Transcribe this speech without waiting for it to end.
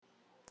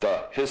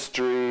The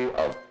history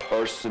of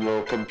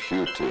personal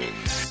computing.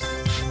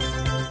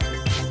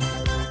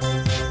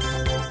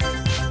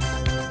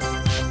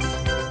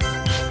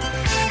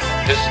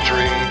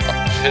 History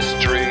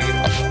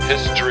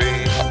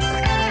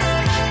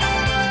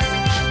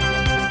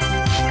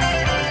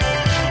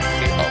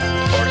of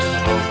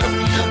personal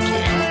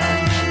computing.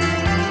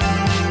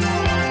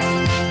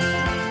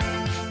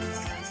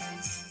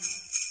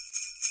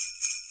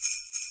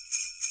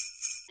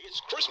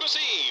 It's Christmas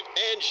Eve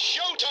and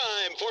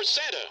showtime for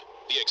Santa.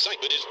 The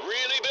excitement is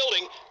really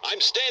building.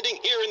 I'm standing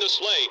here in the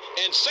sleigh,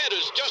 and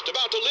Santa's just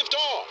about to lift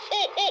off.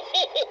 Ho, ho,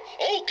 ho, ho.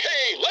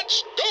 Okay,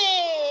 let's go!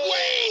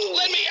 Wait,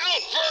 let me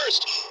out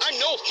first! I'm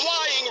no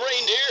flying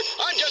reindeer.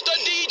 I'm just a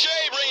DJ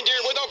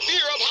reindeer with a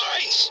fear of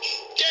heights.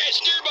 Dan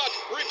Steerbuck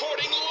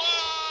reporting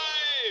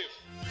live!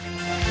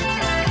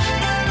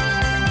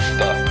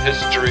 The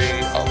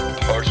history of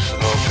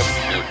personal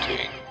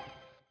computing.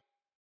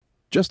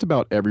 Just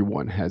about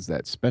everyone has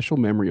that special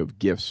memory of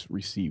gifts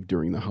received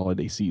during the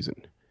holiday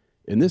season.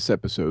 In this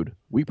episode,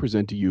 we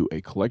present to you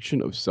a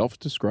collection of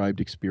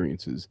self-described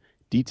experiences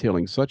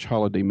detailing such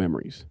holiday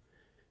memories.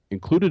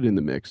 Included in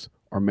the mix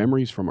are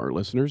memories from our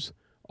listeners,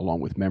 along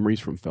with memories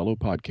from fellow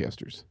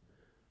podcasters.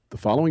 The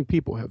following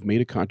people have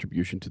made a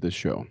contribution to this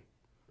show: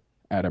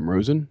 Adam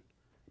Rosen,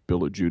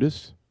 Bill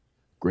Judas,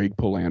 Greg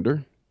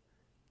Polander,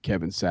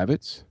 Kevin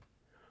Savitz,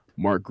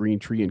 Mark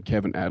Greentree and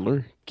Kevin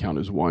Adler count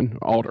as one.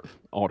 Alder.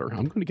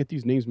 I'm going to get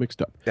these names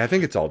mixed up. Yeah, I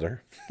think it's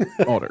Alder.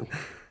 Alder.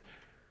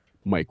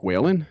 Mike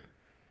Whalen,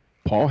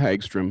 Paul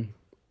Hagstrom,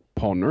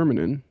 Paul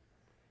Nermanen,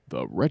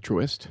 The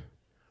Retroist,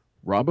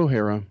 Rob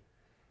O'Hara,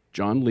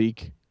 John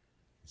Leake,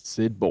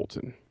 Sid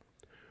Bolton.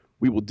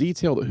 We will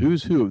detail the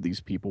who's who of these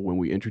people when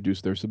we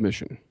introduce their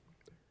submission.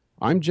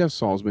 I'm Jeff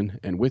Salzman,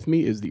 and with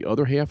me is the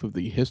other half of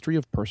the History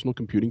of Personal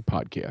Computing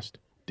podcast,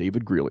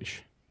 David Grealish.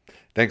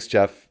 Thanks,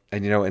 Jeff.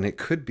 And and it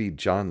could be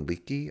John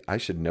Leakey. I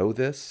should know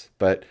this,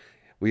 but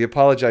we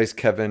apologize,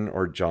 Kevin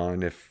or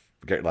John, if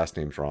we get your last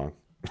names wrong.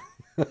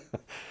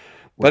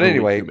 But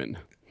anyway,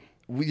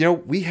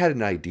 we had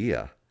an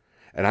idea,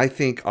 and I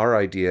think our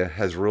idea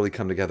has really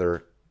come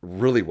together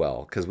really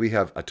well because we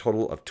have a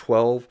total of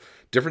 12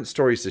 different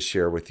stories to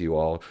share with you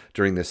all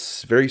during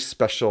this very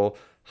special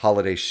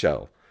holiday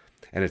show.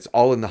 And it's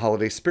all in the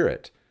holiday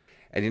spirit.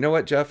 And you know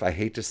what, Jeff? I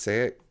hate to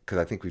say it because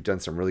I think we've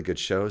done some really good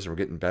shows and we're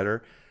getting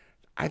better.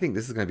 I think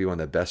this is going to be one of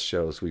the best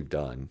shows we've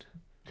done.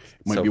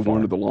 Might be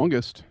one of the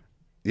longest.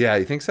 Yeah,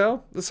 you think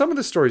so? Some of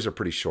the stories are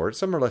pretty short.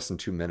 Some are less than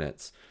 2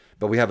 minutes.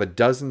 But we have a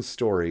dozen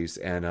stories,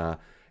 and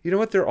you know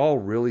what? They're all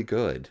really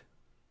good.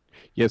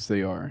 Yes,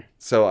 they are.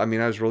 So, I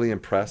was really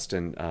impressed,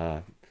 and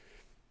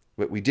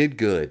we did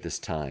good this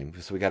time.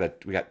 So we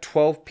got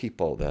 12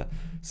 people to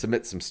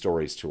submit some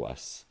stories to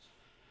us.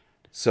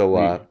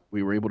 So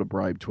we were able to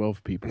bribe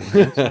 12 people.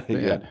 That's not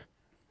bad. Yeah.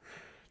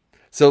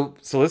 So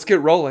let's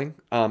get rolling.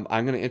 I'm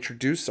going to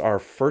introduce our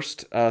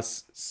first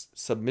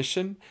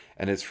submission,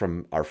 and it's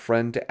from our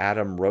friend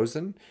Adam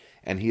Rosen,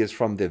 and he is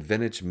from the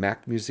Vintage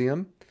Mac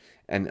Museum.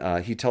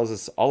 And he tells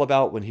us all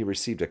about when he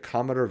received a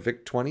Commodore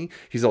VIC-20.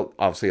 He's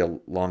obviously a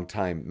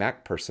long-time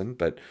Mac person,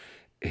 but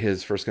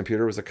his first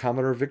computer was a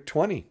Commodore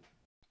VIC-20.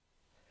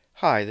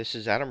 Hi, this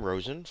is Adam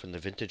Rosen from the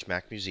Vintage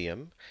Mac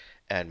Museum,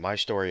 and my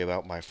story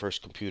about my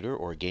first computer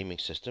or gaming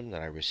system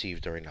that I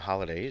received during the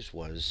holidays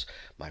was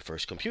my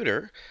first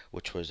computer,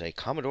 which was a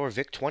Commodore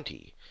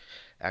VIC-20.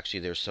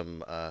 Actually, there's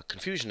some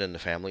confusion in the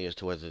family as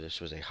to whether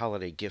this was a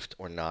holiday gift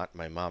or not.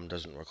 My mom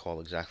doesn't recall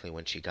exactly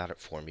when she got it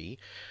for me,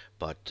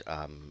 but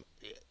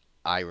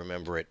I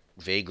remember it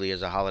vaguely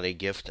as a holiday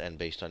gift, and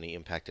based on the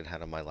impact it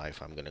had on my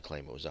life, I'm going to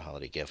claim it was a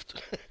holiday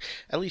gift,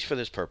 at least for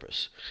this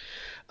purpose.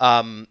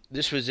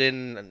 This was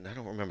in, I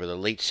don't remember, the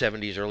late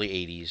 70s, early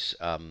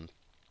 80s.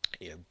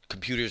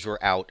 Computers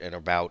were out and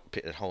about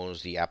at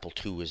homes. The Apple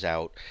II was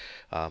out.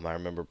 I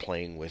remember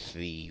playing with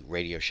the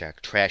Radio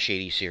Shack Trash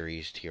 80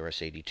 series,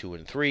 TRS-82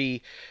 and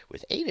 3,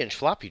 with 8-inch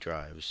floppy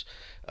drives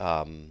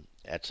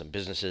at some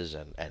businesses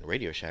and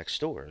Radio Shack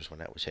stores when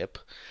that was hip.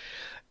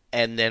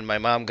 And then my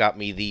mom got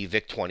me the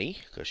VIC-20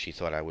 because she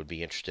thought I would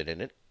be interested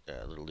in it.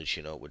 Little did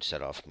she know it would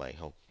set off my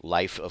whole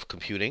life of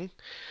computing.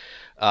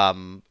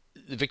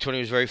 The VIC-20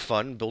 was very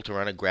fun, built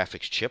around a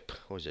graphics chip.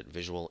 What was it,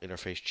 visual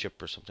interface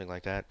chip or something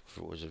like that?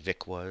 What was a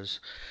VIC was.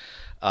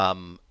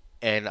 And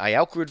I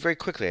outgrew it very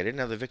quickly. I didn't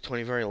have the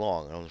VIC-20 very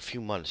long, only a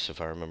few months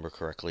if I remember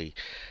correctly,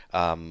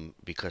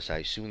 because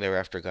I soon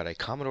thereafter got a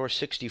Commodore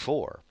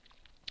 64.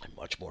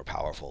 Much more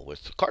powerful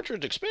with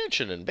cartridge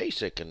expansion and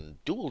basic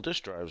and dual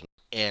disk drives.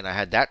 And I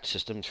had that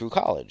system through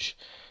college.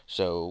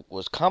 So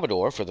was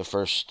Commodore for the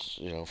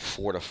first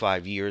 4 to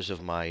 5 years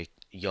of my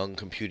young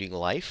computing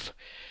life.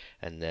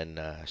 And then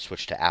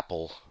switched to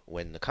Apple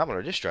when the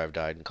Commodore disk drive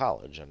died in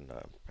college, and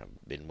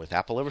I've been with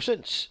Apple ever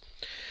since.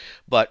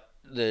 But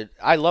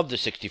I loved the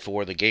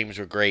 64. The games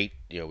were great.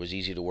 It was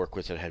easy to work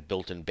with. It had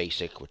built-in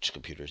BASIC, which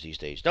computers these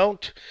days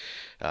don't.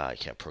 You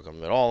can't program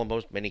them at all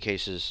in many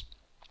cases.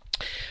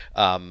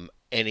 And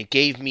it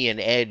gave me an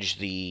edge.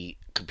 The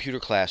computer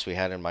class we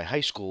had in my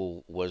high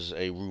school was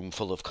a room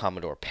full of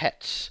Commodore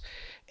pets.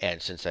 And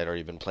since I'd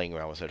already been playing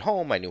around with it at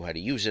home, I knew how to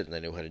use it, and I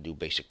knew how to do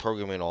basic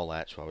programming and all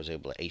that, so I was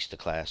able to ace the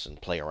class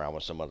and play around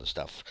with some other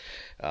stuff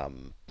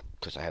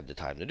because I had the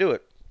time to do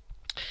it.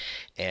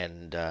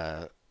 And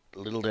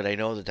little did I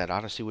know that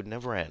odyssey would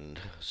never end.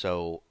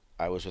 So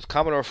I was with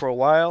Commodore for a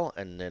while,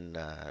 and then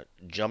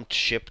jumped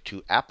ship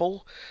to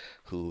Apple,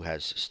 who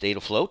has stayed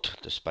afloat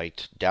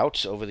despite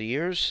doubts over the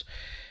years,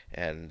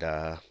 and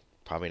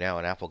probably now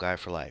an Apple guy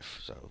for life.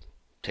 So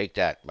take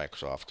that,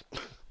 Microsoft.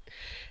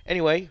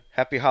 Anyway,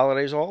 happy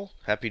holidays all,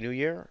 happy new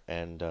year,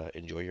 and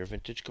enjoy your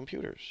vintage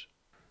computers.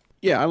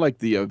 Yeah, I like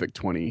the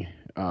VIC-20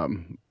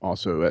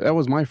 also. That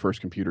was my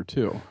first computer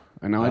too.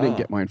 And now I didn't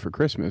get mine for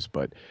Christmas,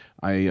 but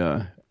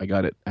I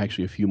got it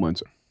actually a few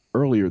months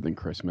earlier than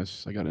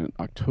Christmas. I got it in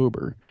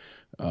October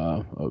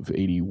of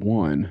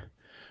 '81,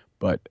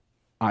 but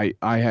I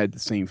had the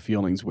same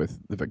feelings with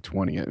the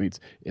VIC-20. I mean,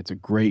 it's a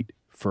great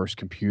first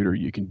computer.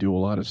 You can do a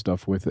lot of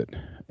stuff with it,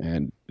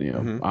 and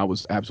I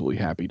was absolutely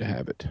happy to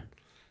have it.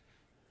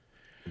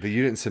 But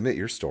you didn't submit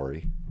your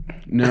story.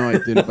 No, I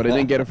didn't. But I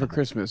didn't get it for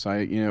Christmas.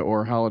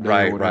 or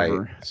holiday or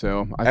whatever. Right.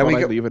 So I thought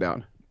I'd leave it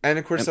out. And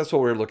of course, that's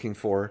what we're looking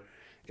for,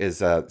 is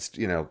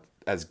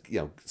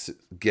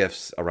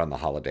gifts around the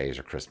holidays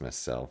or Christmas.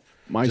 So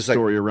my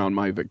story around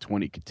my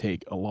VIC-20 could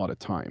take a lot of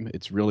time.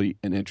 It's really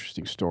an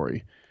interesting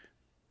story.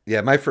 Yeah,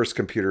 my first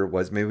computer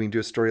was, maybe we can do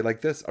a story like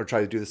this, or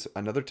try to do this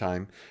another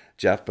time,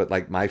 Jeff. But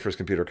like my first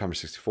computer, Commodore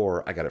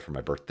 64, I got it for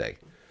my birthday.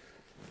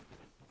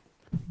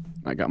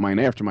 I got mine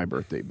after my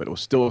birthday, but it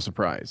was still a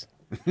surprise.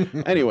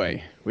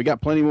 Anyway, we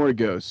got plenty more to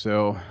go.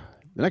 So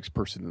the next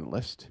person in the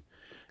list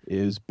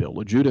is Bill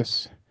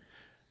LaJudas.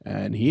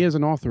 And he is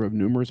an author of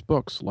numerous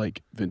books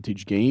like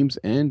Vintage Games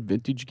and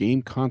Vintage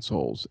Game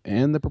Consoles,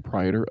 and the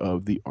proprietor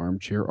of the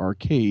Armchair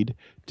Arcade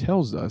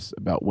tells us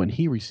about when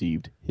he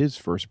received his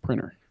first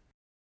printer.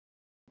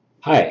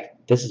 Hi,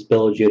 this is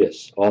Bill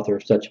LaJudas, author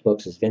of such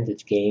books as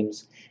Vintage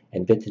Games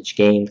and Vintage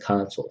Game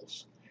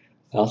Consoles.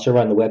 I also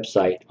run the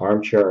website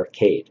Armchair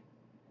Arcade.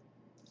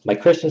 My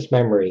Christmas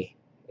memory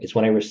is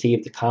when I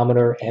received the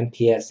Commodore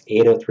MPS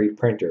 803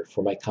 printer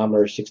for my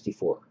Commodore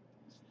 64.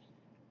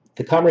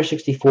 The Commodore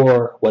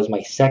 64 was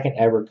my second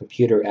ever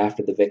computer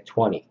after the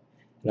VIC-20,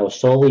 and I was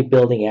slowly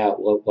building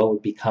out what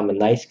would become a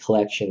nice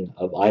collection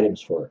of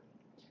items for it.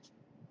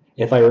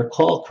 If I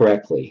recall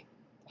correctly,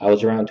 I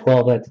was around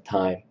 12 at the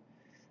time,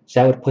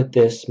 so I would put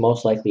this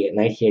most likely at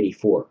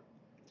 1984.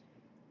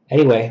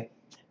 Anyway,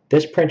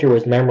 this printer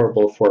was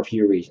memorable for a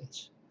few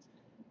reasons.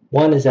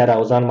 One is that I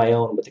was on my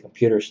own with the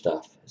computer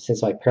stuff,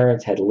 since my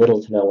parents had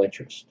little to no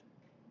interest.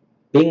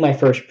 Being my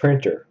first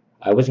printer,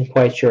 I wasn't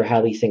quite sure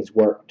how these things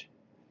worked.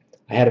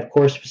 I had of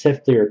course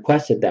specifically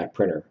requested that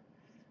printer,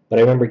 but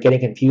I remember getting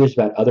confused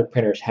about other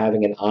printers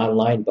having an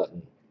online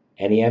button,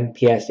 and the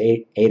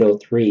MPS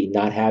 803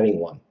 not having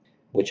one,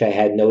 which I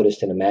had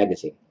noticed in a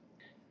magazine.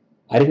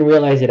 I didn't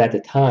realize it at the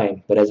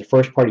time, but as a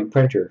first-party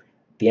printer,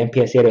 the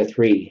MPS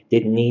 803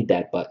 didn't need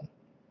that button.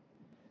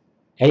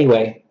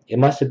 Anyway, it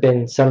must have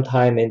been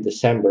sometime in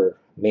December,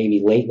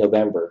 maybe late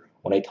November,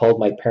 when I told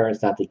my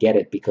parents not to get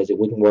it because it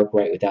wouldn't work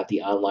right without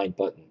the online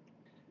button.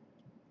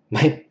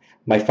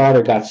 My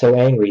father got so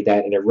angry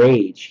that in a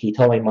rage, he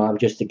told my mom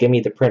just to give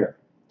me the printer.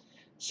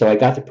 So I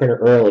got the printer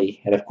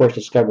early and of course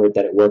discovered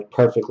that it worked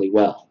perfectly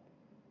well.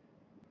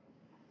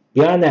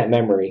 Beyond that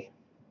memory,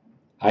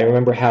 I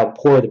remember how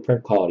poor the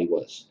print quality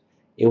was.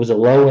 It was a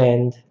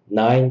low-end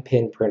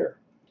 9-pin printer.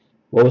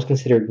 What was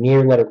considered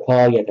near letter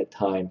quality at that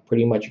time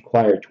pretty much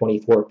required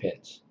 24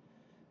 pins,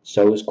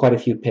 so it was quite a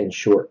few pins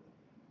short.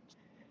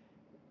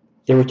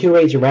 There were two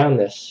ways around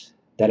this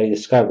that I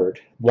discovered.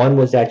 One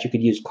was that you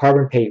could use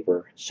carbon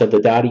paper so the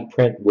dotty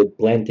print would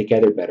blend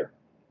together better.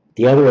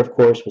 The other, of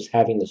course, was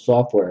having the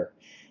software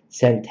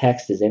send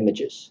text as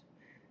images.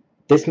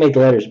 This made the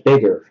letters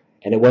bigger,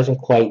 and it wasn't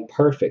quite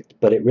perfect,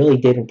 but it really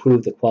did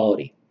improve the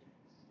quality.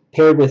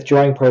 Paired with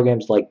drawing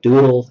programs like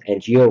Doodle and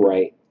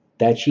GeoWrite,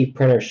 that cheap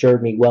printer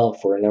served me well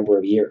for a number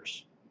of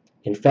years.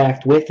 In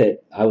fact, with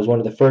it, I was one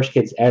of the first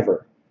kids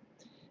ever,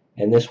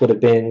 and this would have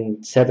been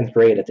 7th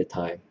grade at the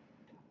time,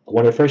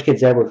 one of the first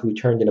kids ever who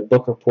turned in a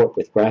book report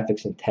with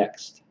graphics and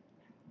text.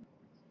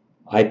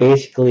 I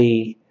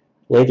basically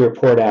laid the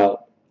report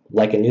out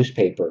like a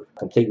newspaper,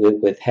 complete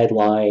with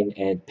headline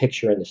and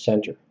picture in the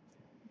center.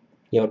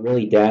 It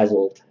really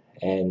dazzled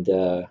and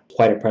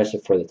quite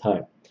impressive for the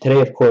time. Today,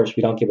 of course,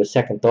 we don't give a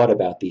second thought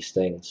about these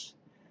things,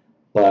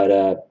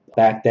 but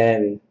back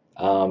then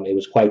it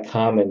was quite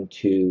common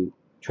to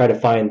try to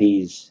find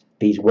these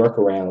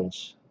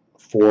workarounds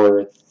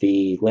for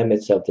the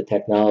limits of the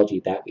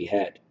technology that we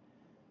had.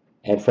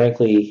 And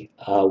frankly,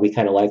 we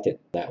kind of liked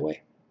it that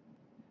way.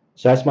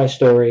 So that's my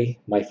story,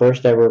 my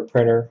first ever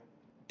printer.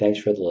 Thanks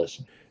for the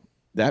listen.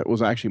 That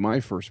was actually my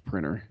first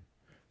printer,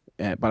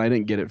 but I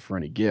didn't get it for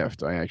any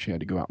gift. I actually had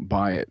to go out and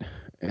buy it.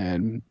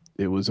 And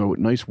it was a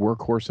nice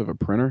workhorse of a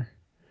printer,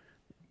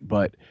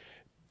 but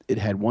it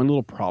had one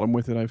little problem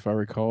with it, if I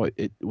recall.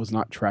 It was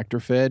not tractor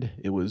fed,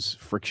 it was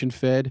friction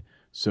fed.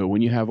 So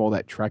when you have all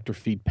that tractor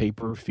feed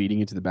paper feeding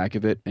into the back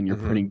of it, and you're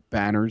printing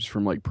banners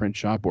from like Print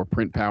Shop or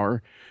Print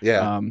Power,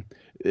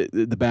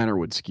 the banner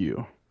would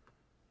skew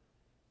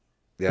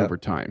over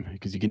time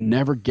because you can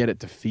never get it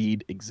to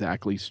feed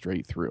exactly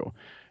straight through.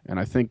 And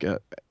I think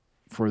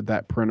for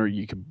that printer,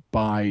 you could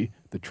buy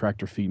the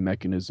tractor feed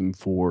mechanism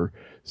for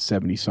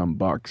 70 some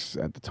bucks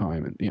at the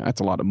time. And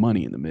that's a lot of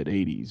money in the mid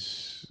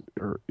 80s,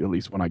 or at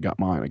least when I got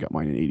mine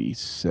in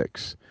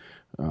 86.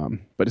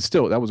 But it's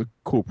still, that was a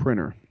cool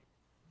printer.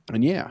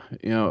 And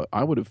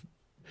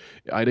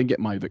I didn't get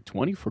my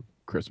VIC-20 for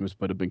Christmas,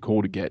 but it'd been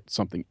cool to get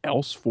something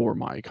else for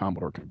my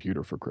Commodore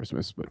computer for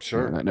Christmas. But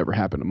that never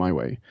happened in my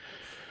way.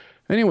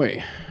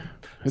 Anyway,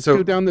 let's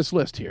go down this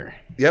list here.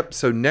 Yep.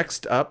 So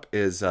next up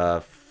is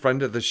a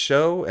friend of the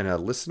show and a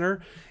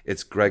listener.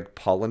 It's Greg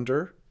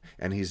Pollender,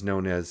 and he's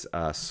known as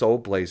Soul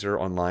Blazer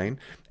online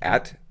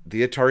at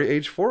the Atari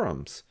Age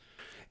forums.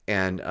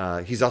 And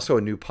he's also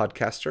a new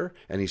podcaster,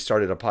 and he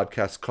started a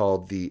podcast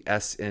called the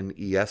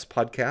SNES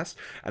Podcast.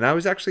 And I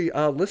was actually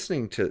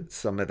listening to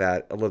some of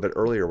that a little bit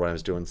earlier when I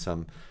was doing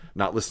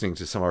not listening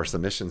to some of our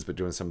submissions, but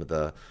doing some of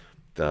the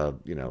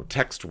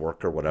text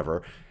work or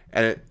whatever.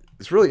 And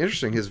it's really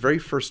interesting. His very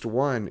first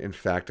one, in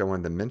fact, I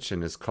wanted to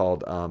mention is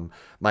called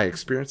My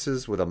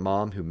Experiences with a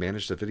Mom Who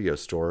Managed a Video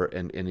Store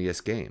and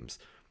NES Games,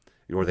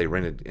 where they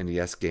rented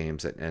NES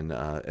games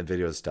and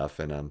video stuff.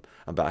 And I'm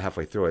about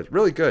halfway through it.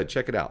 Really good.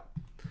 Check it out.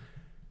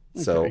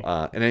 Okay. So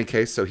in any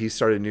case, he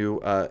started a new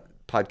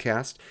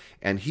podcast,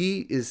 and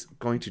he is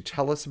going to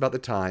tell us about the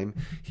time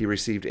he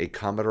received a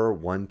Commodore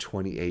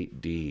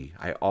 128D.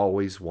 I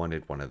always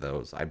wanted one of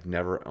those. I've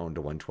never owned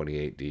a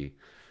 128D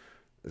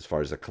as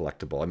far as a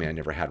collectible. I mean, I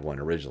never had one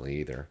originally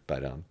either,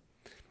 but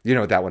you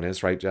know what that one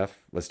is, right,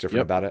 Jeff? What's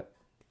different about it?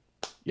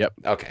 Yep.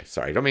 Okay,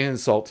 sorry. Don't mean to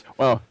insult.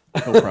 Well,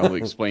 he'll probably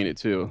explain it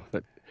too.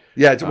 But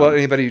yeah, well,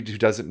 anybody who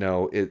doesn't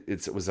know,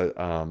 it was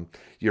a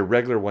your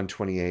regular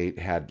 128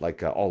 had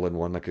like a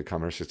all-in-one, like a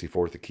Commodore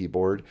 64 with a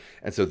keyboard,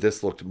 and so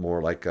this looked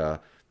more like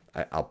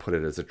I'll put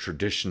it as a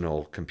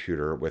traditional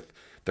computer with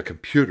the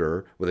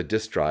computer with a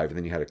disk drive, and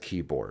then you had a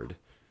keyboard,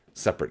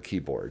 separate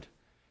keyboard.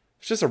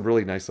 It's just a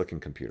really nice looking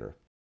computer.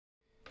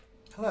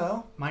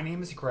 Hello, my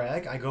name is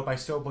Greg. I go by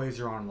Soul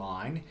Blazer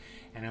online,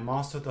 and I'm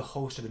also the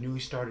host of the newly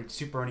started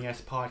Super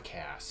NES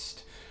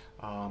podcast.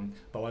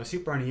 But while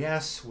Super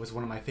NES was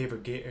one of my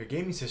favorite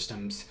gaming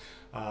systems,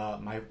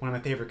 one of my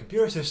favorite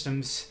computer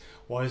systems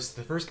was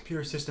the first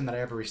computer system that I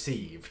ever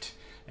received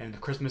in the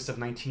Christmas of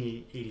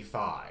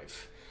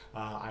 1985.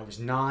 I was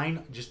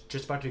 9,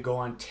 just about to go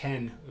on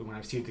 10 when I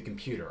received the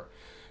computer.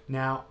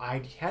 Now,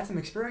 I had some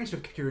experience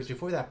with computers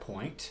before that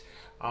point.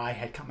 I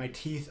had cut my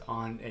teeth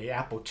on an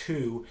Apple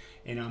II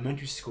in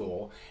elementary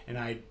school, and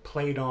I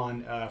played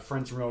on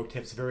friends and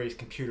relatives' various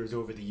computers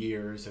over the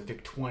years, a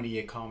VIC-20,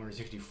 a Commodore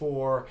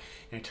 64,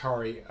 an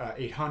Atari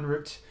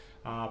 800,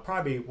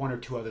 probably one or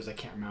two others I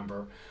can't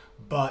remember.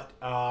 But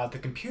the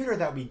computer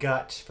that we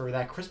got for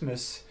that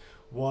Christmas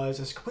was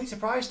a complete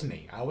surprise to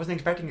me. I wasn't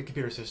expecting a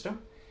computer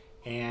system,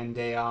 and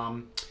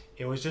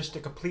it was just a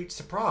complete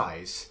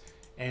surprise.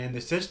 And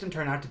the system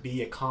turned out to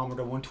be a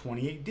Commodore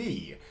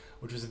 128D,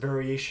 which was a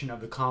variation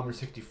of the Commodore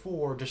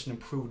 64, just an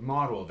improved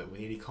model of it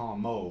with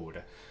 80-column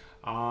mode.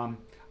 I'm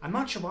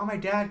not sure why my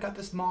dad got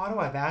this model.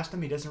 I've asked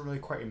him. He doesn't really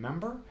quite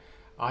remember.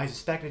 I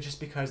suspect it's just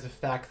because of the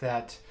fact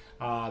that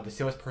the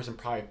salesperson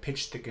probably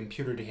pitched the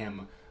computer to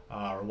him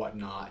or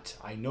whatnot.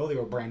 I know they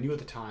were brand new at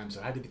the time, so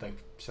it had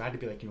to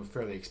be like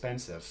fairly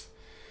expensive.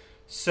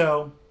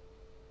 So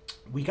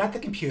we got the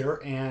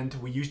computer and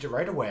we used it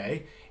right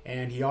away.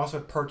 And he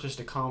also purchased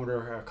a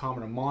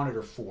Commodore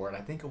monitor for it.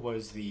 I think it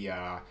was the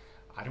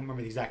I don't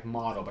remember the exact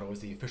model, but it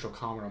was the official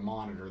Commodore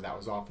monitor that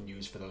was often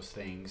used for those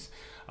things.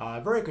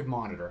 Very good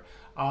monitor.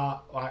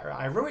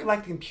 I really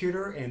liked the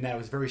computer in that it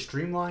was very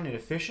streamlined and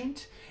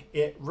efficient.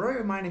 It really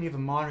reminded me of a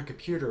modern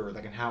computer,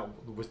 like in how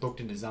it was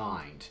looked and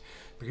designed,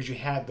 because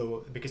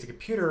the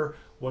computer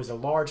was a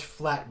large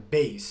flat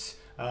base,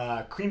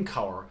 cream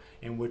color,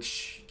 in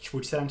which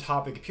would sit on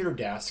top of the computer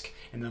desk,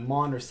 and the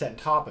monitor set on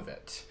top of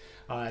it.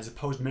 As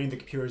opposed to many of the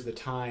computers at the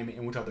time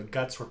in which all the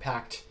guts were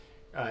packed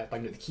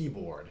under the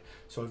keyboard.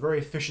 So a very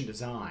efficient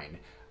design.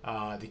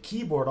 The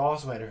keyboard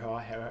also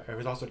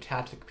was also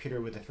attached to the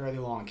computer with a fairly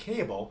long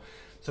cable,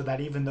 so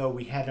that even though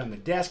we had it on the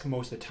desk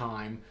most of the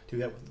time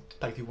through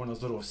one of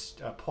those little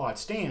pod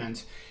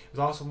stands, it was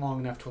also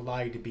long enough to allow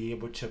you to be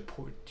able to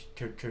put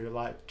it into your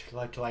lap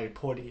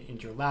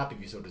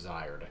if you so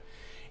desired.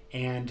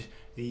 And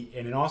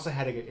it also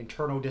had an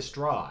internal disk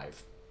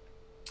drive.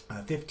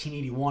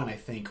 1581, I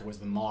think, was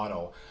the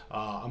model.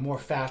 A more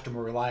faster,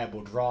 more reliable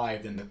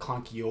drive than the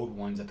clunky old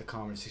ones that the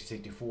Commodore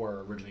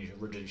 64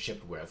 originally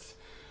shipped with.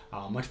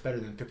 Much better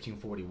than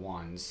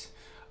 1541s.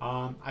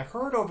 I've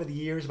heard over the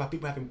years about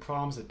people having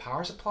problems with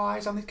power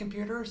supplies on these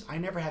computers. I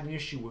never had an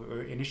issue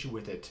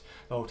with it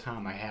the whole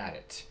time I had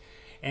it.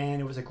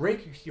 And it was a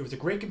great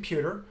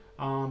computer.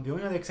 The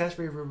only other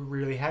accessory we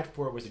really had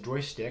for it was a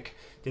joystick.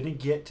 Didn't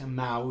get a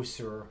mouse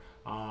or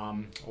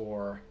modem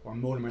or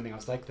anything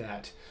else like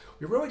that.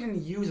 We really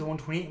didn't use the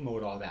 128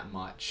 mode all that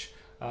much.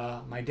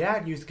 My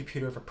dad used the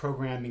computer for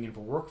programming and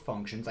for work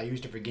functions. I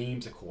used it for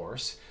games, of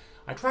course.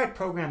 I tried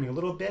programming a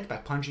little bit by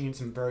punching in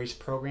some various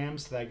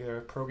programs that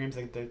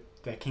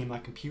came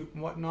like Compute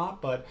and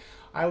whatnot, but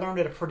I learned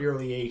at a pretty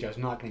early age I was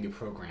not going to be a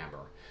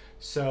programmer.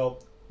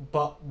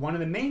 But one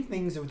of the main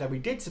things that we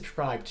did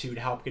subscribe to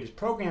help get his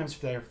programs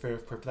for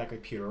that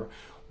computer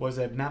was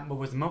a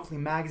monthly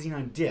magazine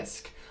on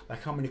disc by a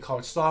company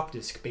called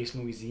SoftDisk based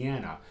in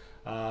Louisiana.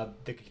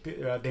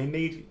 They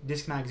made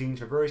disc magazines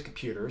for various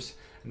computers,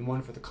 and the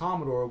one for the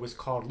Commodore was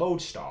called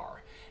Lodestar.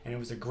 And it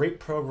was a great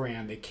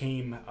program. It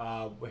came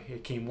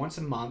once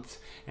a month,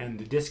 and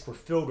the discs were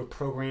filled with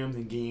programs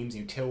and games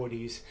and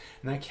utilities,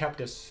 and that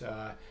kept us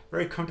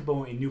very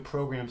comfortable in new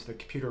programs for the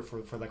computer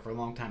for a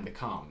long time to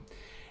come.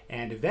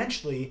 And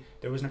eventually,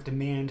 there was enough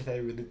demand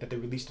that they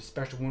released a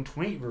special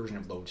 128 version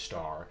of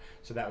Lodestar,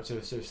 so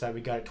that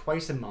we got it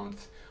twice a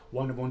month,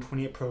 one of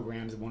 128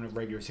 programs and one of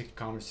regular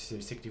Commodore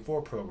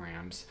 64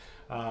 programs.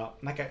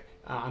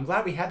 I'm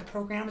glad we had the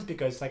programs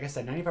because, like I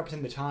said, 95%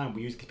 of the time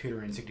we used the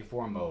computer in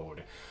 64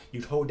 mode.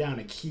 You'd hold down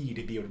a key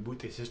to be able to boot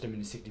the system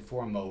in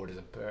 64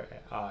 mode,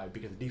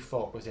 because the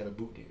default was to have it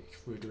boot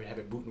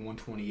in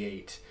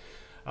 128.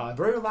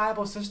 Very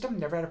reliable system,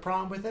 never had a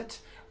problem with it.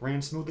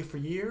 Ran smoothly for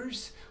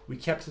years. We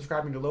kept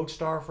subscribing to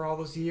Lodestar for all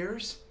those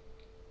years.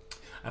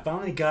 I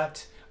finally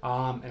got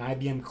an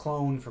IBM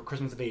clone for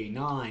Christmas of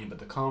 '89, but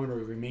the Commodore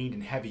remained in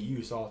heavy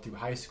use all through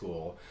high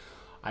school.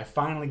 I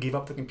finally gave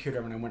up the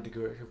computer when I went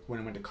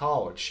to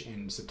college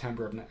in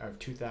September of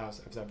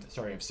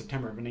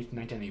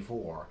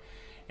 1994,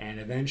 and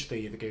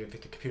eventually the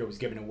computer was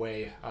given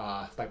away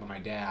by my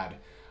dad.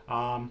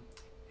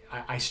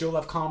 I still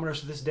love Commodores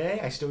to this day.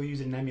 I still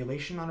use it in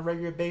emulation on a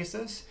regular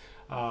basis.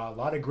 A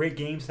lot of great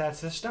games to that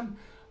system.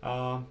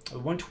 The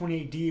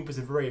 128D was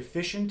a very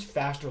efficient,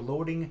 faster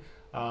loading,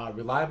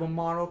 reliable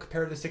model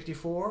compared to the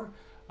 64.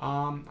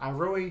 I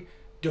really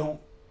don't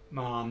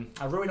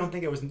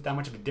think it was that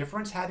much of a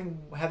difference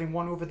having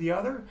one over the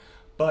other.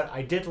 But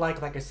I did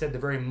like I said, the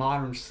very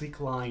modern,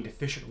 sleek-lined,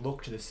 efficient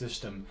look to the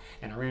system,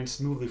 and it ran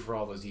smoothly for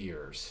all those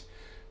years.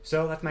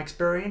 So that's my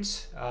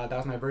experience. That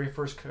was my very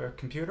first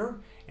computer,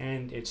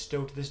 and it's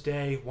still to this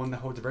day one that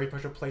holds a very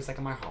special place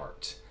in my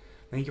heart.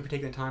 Thank you for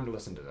taking the time to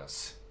listen to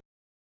this.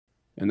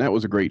 And that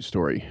was a great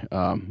story.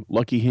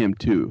 Lucky him,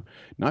 too.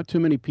 Not too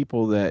many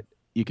people that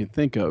you can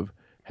think of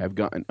have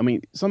gotten,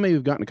 some may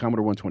have gotten a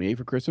Commodore 128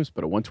 for Christmas,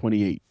 but a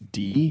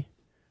 128D?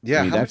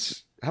 Yeah,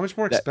 how much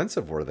more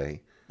expensive were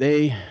they?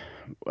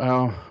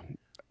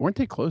 Weren't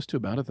they close to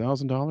about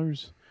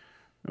 $1,000?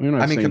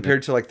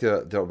 Compared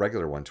to the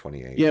regular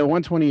 128. Yeah,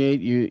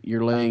 128,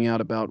 you're laying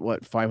out about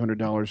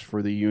 $500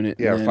 for the unit.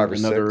 Yeah, and $500 or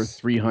another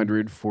 $600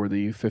 $300 for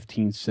the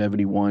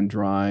 1571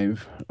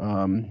 drive.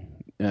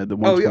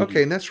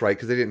 Okay, and that's right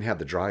because they didn't have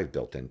the drive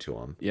built into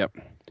them. Yep.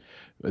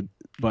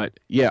 But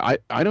yeah,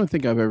 I don't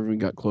think I've ever even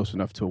got close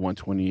enough to a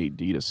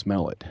 128D to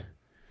smell it.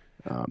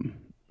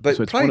 But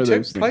so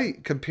it's probably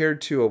compared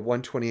to a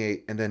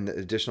 128 and then the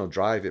additional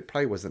drive, it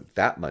probably wasn't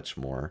that much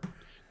more.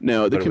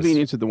 No, the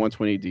convenience of the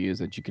 128D is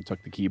that you can tuck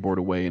the keyboard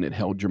away and it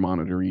held your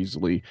monitor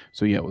easily.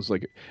 So yeah,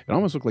 it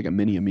almost looked like a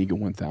mini Amiga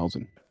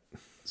 1000.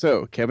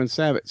 So Kevin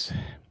Savitz,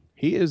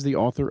 he is the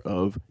author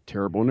of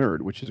Terrible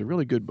Nerd, which is a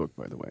really good book,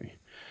 by the way,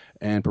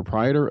 and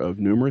proprietor of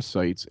numerous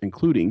sites,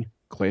 including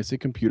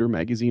Classic Computer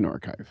Magazine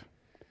Archive.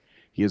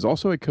 He is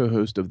also a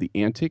co-host of the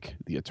Antic,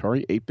 the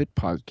Atari 8-Bit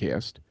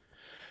podcast.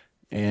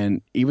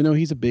 And even though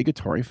he's a big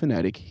Atari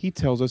fanatic, he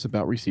tells us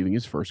about receiving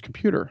his first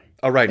computer.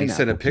 Oh, right. He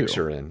sent a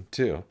picture in,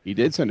 too. He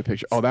did send a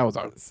picture. Oh, that was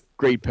a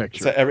great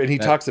picture. And he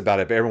talks about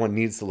it, but everyone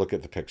needs to look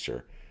at the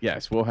picture.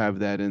 Yes, we'll have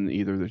that in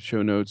either the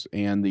show notes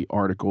and the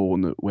article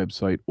on the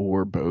website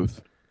or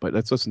both. But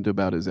let's listen to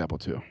about his Apple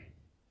II.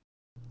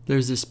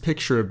 There's this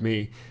picture of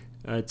me.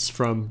 It's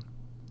from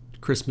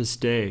Christmas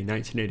Day,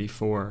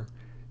 1984.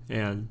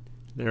 And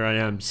there I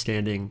am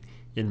standing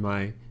in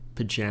my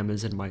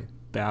pajamas and my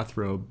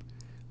bathrobe,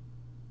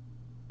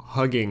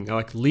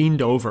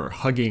 leaned over,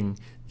 hugging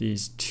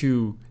these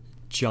two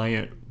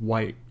giant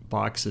white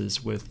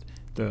boxes with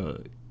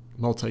the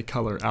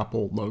multicolor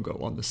Apple logo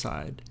on the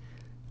side.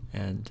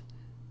 And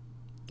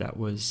that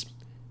was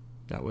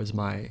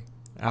my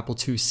Apple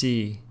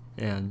IIc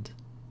and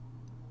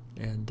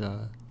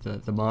the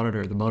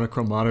monitor, the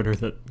monochrome monitor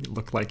that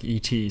looked like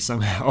E.T.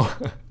 somehow.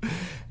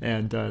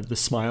 And the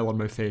smile on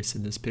my face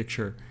in this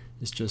picture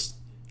is just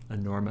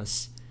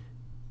enormous.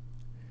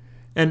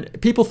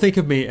 And people think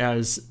of me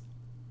as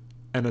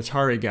an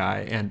Atari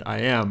guy, and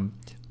I am,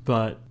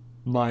 but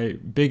my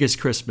biggest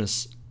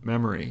Christmas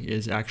memory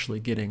is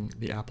actually getting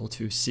the Apple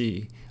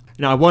IIc.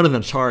 Now, I wanted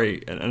an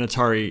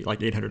Atari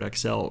like 800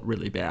 XL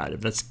really bad.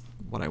 That's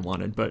what I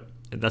wanted, but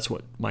that's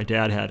what my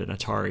dad had, an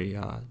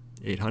Atari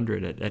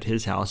 800 at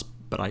his house,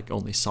 but I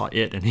only saw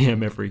it and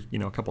him every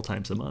a couple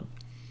times a month.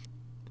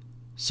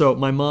 So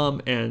my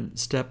mom and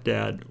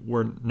stepdad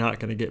were not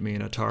going to get me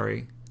an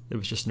Atari. There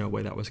was just no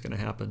way that was going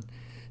to happen.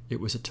 It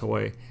was a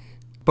toy.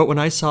 But when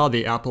I saw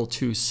the Apple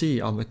IIc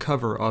on the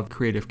cover of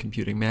Creative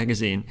Computing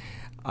magazine,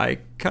 I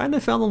kind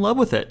of fell in love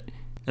with it.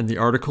 And the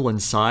article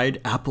inside,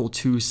 Apple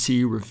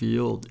IIc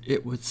revealed,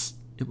 it was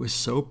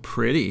so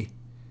pretty.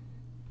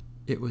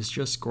 It was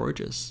just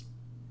gorgeous.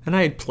 And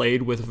I had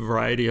played with a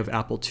variety of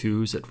Apple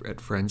IIs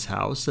at friends'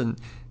 house, and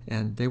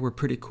they were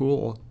pretty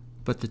cool.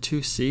 But the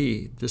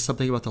IIc, there's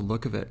something about the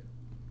look of it.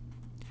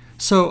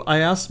 So I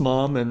asked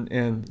Mom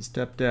and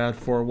Stepdad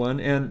for one,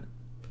 and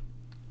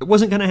it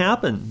wasn't going to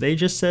happen. They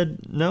just said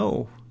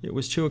no. It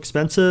was too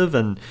expensive,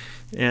 and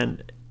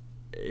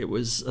it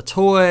was a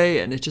toy,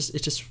 and it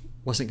just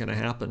wasn't going to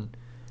happen.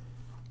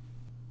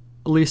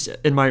 At least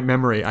in my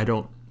memory, I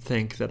don't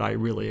think that I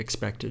really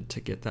expected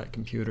to get that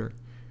computer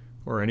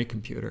or any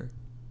computer.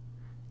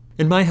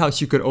 In my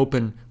house, you could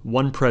open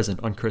one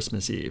present on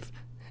Christmas Eve,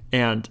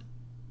 and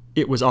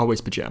it was always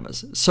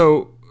pajamas.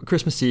 So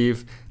Christmas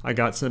Eve, I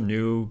got some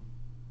new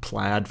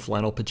plaid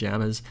flannel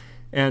pajamas,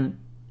 and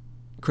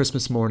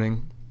Christmas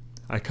morning,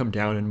 I come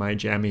down in my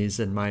jammies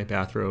and my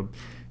bathrobe,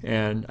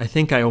 and I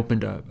think I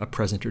opened a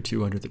present or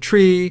two under the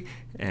tree,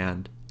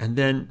 and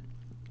then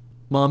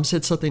Mom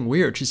said something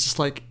weird. She's just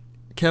like,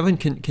 Kevin,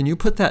 can you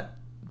put that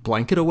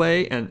blanket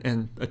away?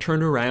 And I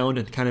turned around,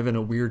 and kind of in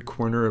a weird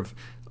corner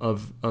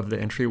of the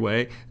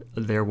entryway,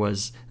 there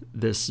was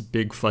this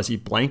big fuzzy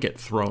blanket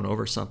thrown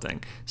over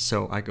something.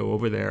 So I go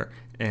over there,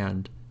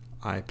 and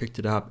I picked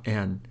it up,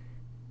 and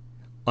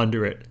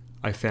under it,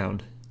 I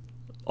found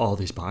all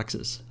these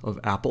boxes of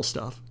Apple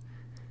stuff.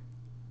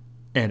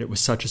 And it was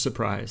such a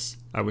surprise.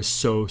 I was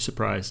so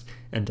surprised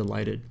and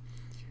delighted.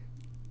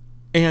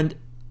 And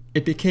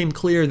it became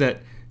clear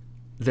that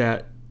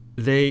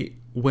they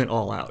went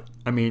all out.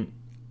 I mean,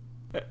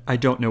 I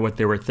don't know what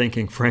they were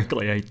thinking,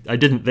 frankly. I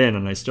didn't then,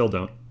 and I still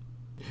don't.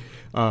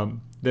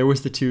 There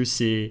was the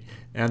IIc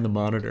and the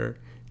monitor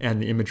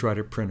and the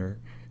ImageWriter printer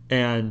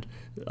and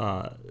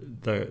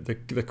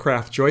the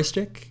Craft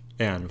joystick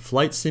and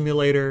Flight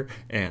Simulator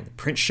and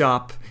Print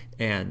Shop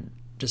and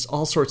just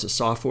all sorts of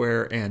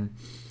software. And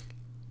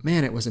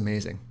man, it was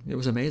amazing. It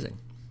was amazing.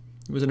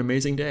 It was an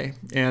amazing day.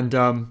 And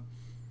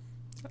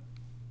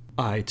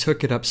I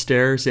took it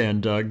upstairs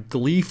and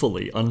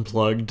gleefully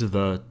unplugged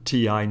the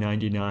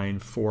TI-99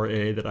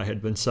 4A that I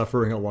had been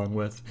suffering along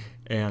with,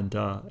 and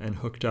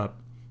hooked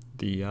up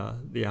the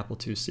Apple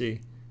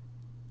IIc.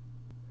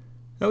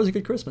 That was a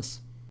good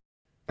Christmas.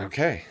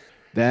 Okay.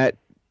 That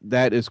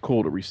is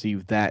cool to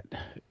receive that,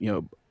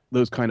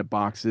 those kind of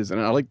boxes.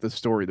 And I like the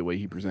story, the way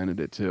he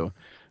presented it too.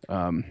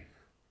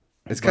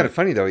 It's kind of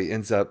funny though. He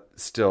ends up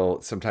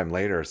still sometime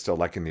later still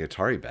liking the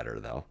Atari better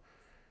though.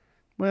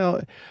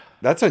 Well,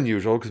 that's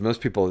unusual because most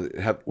people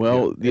have.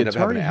 Well, the end up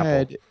having Atari an Apple.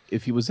 had,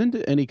 if he was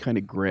into any kind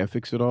of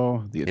graphics at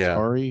all, the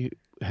Atari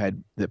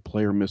had the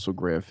player missile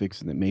graphics,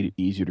 and that made it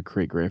easier to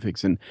create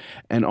graphics.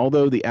 And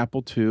although the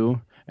Apple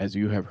II, as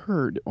you have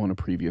heard on a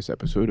previous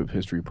episode of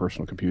History of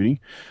Personal Computing,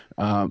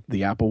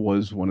 the Apple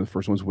was one of the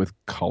first ones with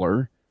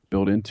color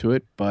built into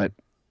it, but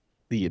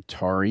the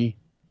Atari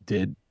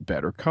did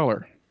better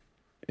color.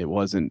 It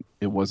wasn't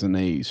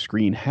a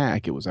screen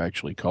hack. It was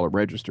actually color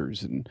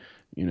registers and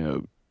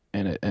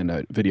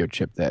a video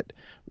chip that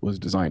was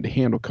designed to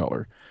handle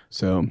color.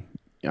 So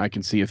I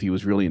can see if he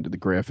was really into the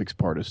graphics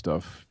part of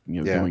stuff,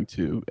 going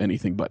to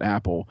anything but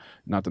Apple.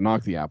 Not to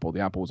knock the Apple. The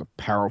Apple was a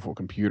powerful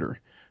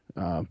computer,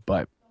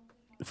 but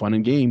fun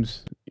and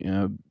games.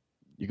 You're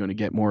going to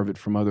get more of it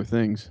from other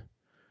things.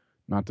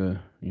 Not to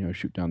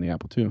shoot down the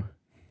Apple II.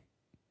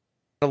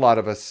 A lot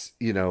of us,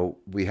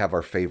 we have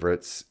our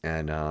favorites,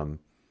 and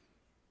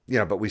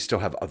but we still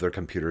have other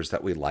computers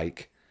that we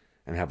like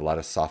and have a lot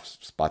of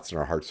soft spots in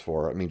our hearts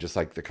for. I mean, just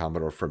like the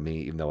Commodore for me,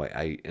 even though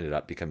I ended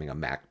up becoming a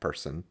Mac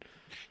person.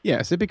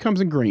 Yes, it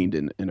becomes ingrained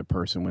in a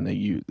person when they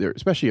use their,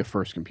 especially a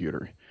first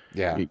computer.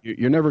 Yeah.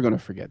 You're never going to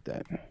forget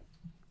that.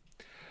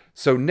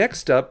 So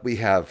next up, we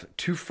have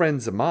two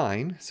friends of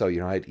mine. So,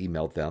 I'd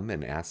emailed them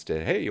and asked,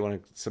 hey, you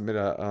want to submit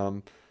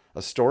a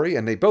story?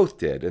 And they both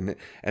did. And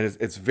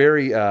it's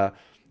very...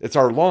 it's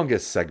our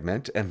longest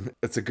segment, and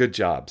it's a good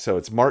job. So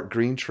it's Mark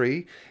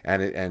Greentree,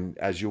 and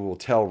as you will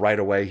tell right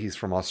away, he's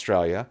from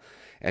Australia.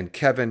 And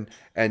Kevin,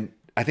 and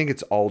I think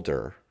it's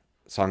Alder.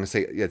 So I'm going to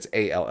say it's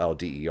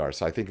Alldder.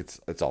 So I think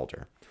it's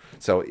Alder.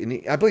 So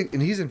I believe,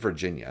 and he's in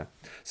Virginia.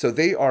 So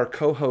they are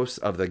co-hosts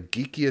of the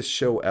Geekiest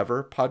Show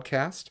Ever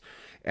podcast.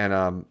 And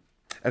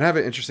I have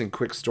an interesting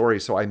quick story.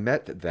 So I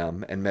met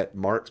them and met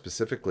Mark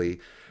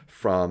specifically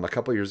from a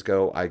couple of years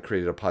ago. I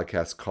created a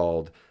podcast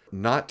called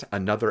Not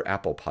Another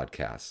Apple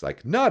Podcast,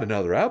 like Not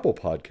Another Apple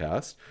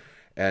Podcast.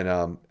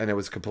 And it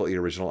was a completely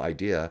original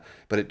idea,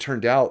 but it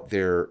turned out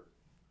there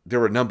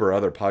were a number of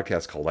other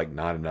podcasts called like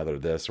Not Another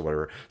This or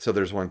whatever. So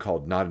there's one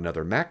called Not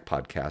Another Mac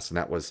Podcast, and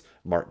that was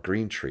Mark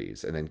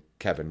Greentree's, and then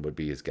Kevin would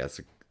be his guest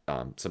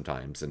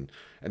sometimes, and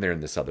they're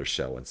in this other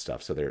show and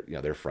stuff. So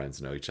they're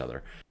friends, know each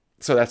other.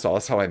 So that's all.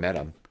 That's how I met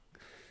him,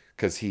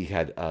 because he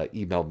had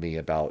emailed me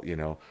about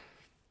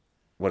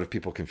what if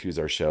people confuse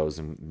our shows,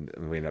 and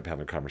we end up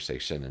having a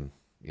conversation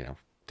and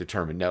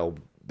determine no,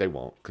 they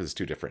won't, because it's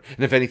too different.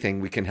 And if anything,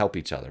 we can help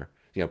each other.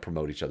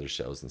 promote each other's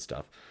shows and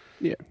stuff.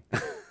 Yeah.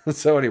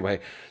 So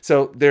anyway,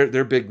 so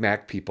they're big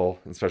Mac people,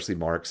 especially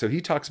Mark. So he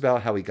talks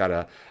about how he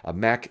got a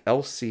Mac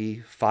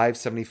LC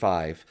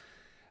 575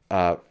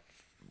 on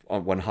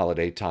one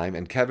holiday time,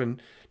 and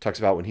Kevin talks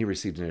about when he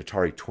received an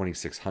Atari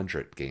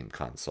 2600 game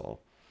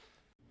console.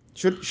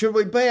 Should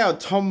we be our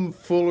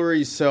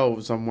tomfoolery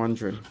selves, I'm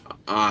wondering?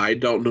 I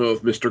don't know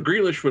if Mr.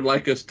 Grealish would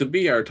like us to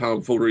be our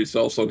tomfoolery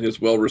selves on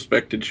his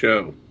well-respected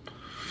show.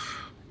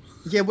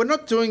 Yeah, we're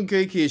not doing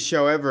geekiest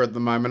show ever at the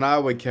moment,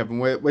 are we, Kevin?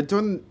 We're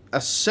doing a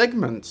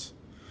segment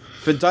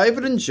for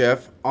David and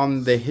Jeff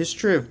on the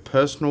history of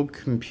personal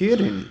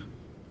computing.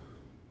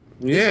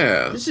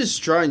 Yeah. This is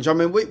strange. I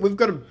mean, we've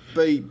got to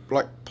be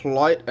like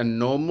polite and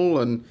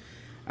normal and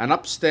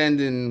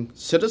upstanding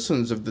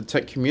citizens of the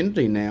tech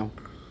community now.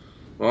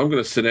 Well, I'm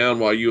going to sit down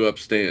while you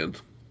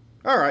upstand.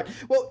 All right.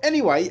 Well,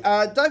 anyway,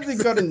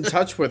 David got in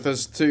touch with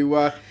us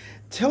to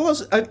tell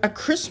us a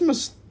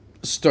Christmas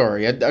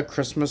story, a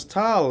Christmas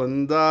tale,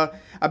 and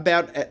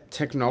about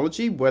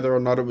technology, whether or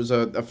not it was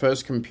a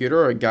first computer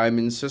or a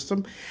gaming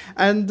system.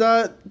 And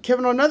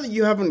Kevin, I know that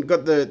you haven't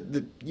got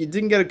you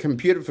didn't get a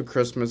computer for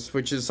Christmas,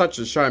 which is such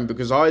a shame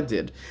because I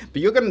did.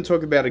 But you're going to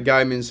talk about a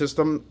gaming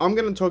system. I'm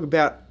going to talk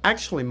about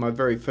actually my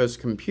very first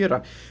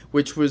computer,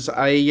 which was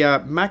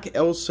a Mac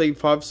LC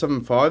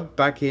 575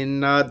 back in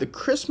the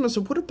Christmas.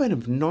 It would have been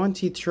of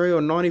 93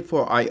 or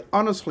 94. I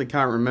honestly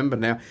can't remember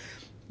now.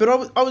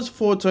 But I was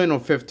 14 or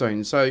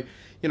 15, so,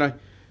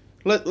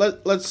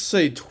 let's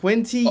see,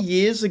 20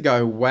 years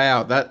ago.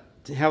 Wow,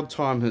 how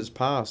time has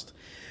passed.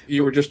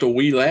 You were just a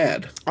wee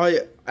lad.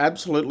 I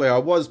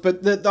was.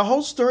 But the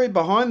whole story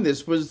behind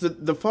this was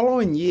that the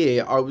following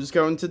year I was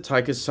going to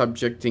take a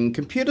subject in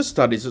computer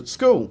studies at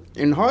school,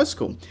 in high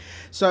school.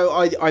 So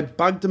I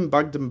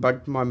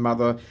bugged my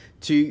mother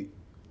to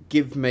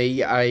give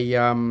me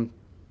a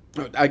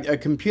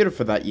computer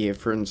for that year,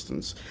 for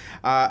instance.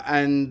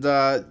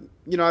 I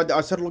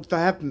said, look, they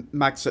have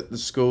Macs at the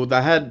school.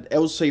 They had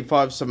LC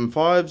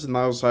 575s, and they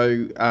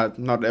also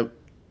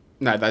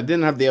they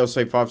didn't have the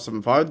LC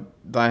 575.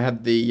 They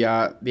had the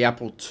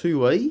Apple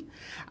IIe,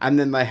 and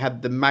then they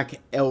had the Mac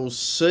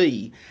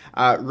LC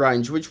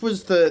range, which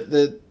was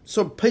the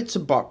sort of pizza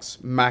box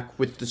Mac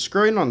with the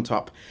screen on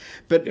top.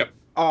 But yep.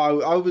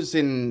 I was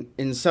in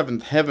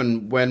seventh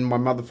heaven when my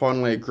mother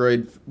finally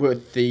agreed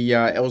with the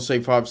LC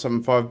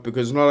 575,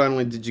 because not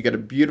only did you get a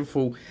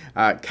beautiful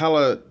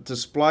colour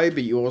display,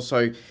 but you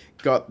also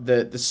got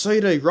the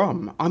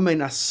CD-ROM. I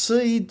mean, a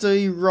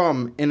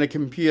CD-ROM in a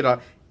computer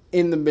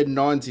in the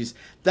mid-90s.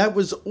 That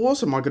was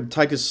awesome. I could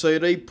take a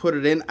CD, put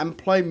it in, and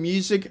play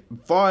music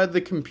via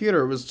the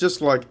computer. It was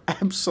just like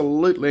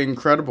absolutely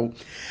incredible.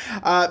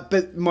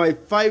 But my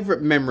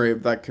favourite memory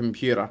of that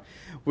computer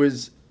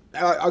was...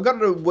 I got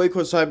it a week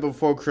or so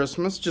before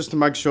Christmas just to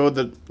make sure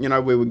that,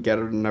 we would get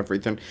it and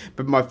everything.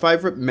 But my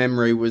favourite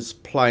memory was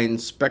playing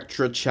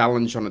Spectra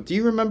Challenge on it. Do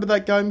you remember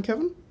that game,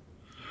 Kevin?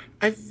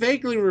 I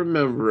vaguely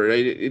remember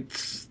it.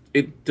 It's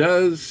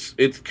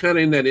kind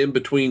of in that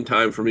in-between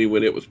time for me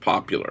when it was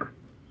popular.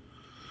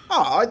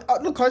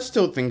 Look, I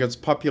still think it's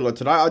popular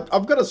today.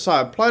 I've got to say,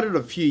 I played it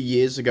a few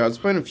years ago. It's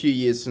been a few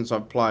years since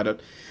I've played it.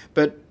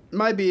 But...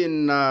 maybe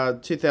in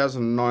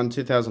 2009,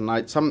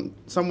 2008,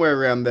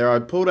 somewhere around there, I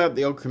pulled out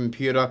the old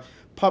computer,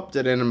 popped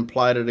it in and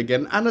played it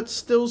again, and it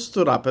still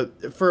stood up.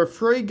 For a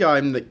free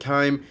game that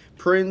came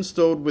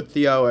pre-installed with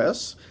the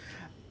OS,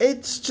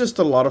 it's just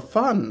a lot of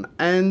fun,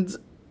 and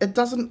it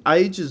doesn't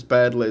age as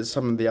badly as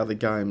some of the other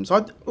games.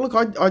 I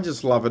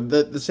just love it.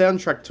 The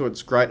soundtrack to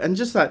it's great, and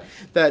just that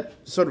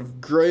sort of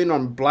green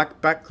on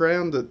black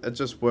background, it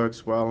just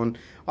works well, and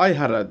I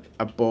had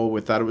a ball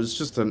with that. It was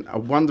just a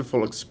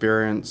wonderful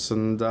experience,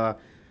 and then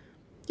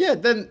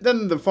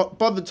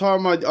by the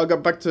time I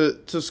got back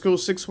to school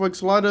 6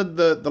 weeks later,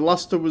 the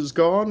luster was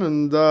gone,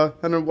 and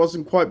it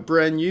wasn't quite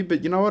brand new,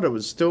 but you know what? It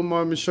was still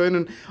my machine,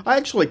 and I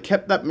actually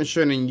kept that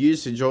machine in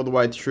usage all the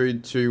way through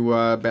to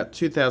about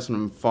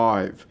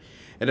 2005.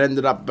 It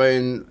ended up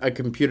being a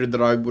computer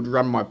that I would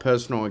run my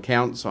personal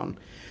accounts on,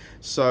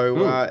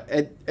 so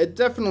it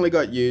definitely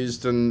got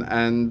used,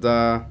 and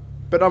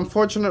but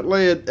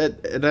unfortunately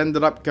it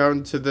ended up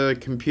going to the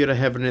computer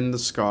heaven in the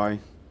sky.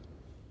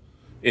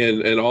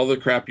 And all the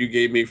crap you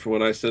gave me for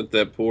when I sent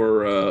that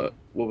poor,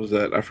 what was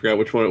that? I forgot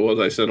which one it was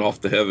I sent off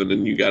to heaven,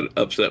 and you got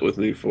upset with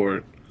me for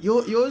it.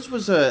 Yours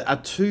was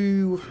a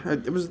 2...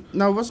 it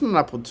wasn't an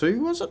Apple II,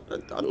 was it?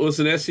 It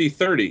was an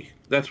SE30.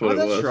 That's what it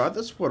was. That's right,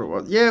 that's what it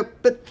was. Yeah,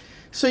 but...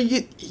 so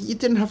you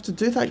didn't have to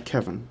do that,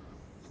 Kevin?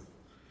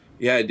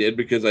 Yeah, I did,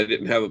 because I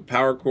didn't have a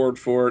power cord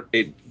for it.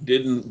 It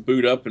didn't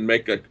boot up and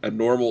make a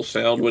normal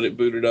sound when it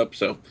booted up,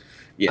 so...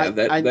 yeah,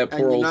 that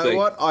poor old thing. You know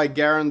what? I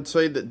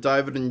guarantee that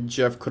David and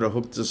Jeff could have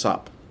hooked us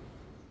up.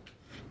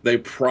 They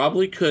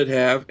probably could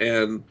have,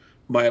 and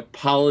my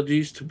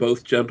apologies to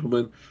both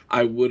gentlemen.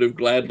 I would have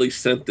gladly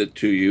sent it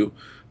to you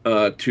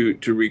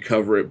to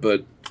recover it,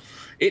 but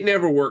it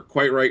never worked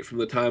quite right from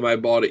the time I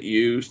bought it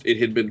used. It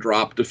had been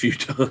dropped a few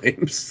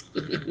times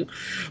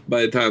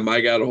by the time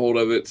I got a hold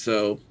of it,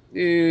 so,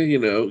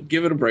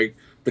 give it a break.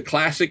 The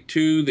Classic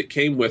 2 that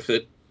came with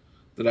it,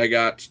 that I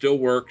got still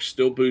works,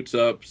 still boots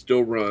up,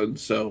 still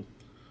runs, so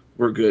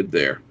we're good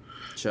there.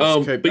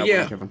 Just keep that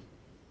one, Kevin.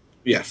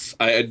 Yes,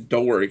 I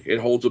don't worry. It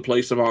holds a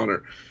place of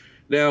honor.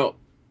 Now,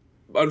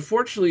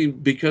 unfortunately,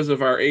 because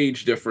of our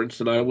age difference,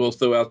 and I will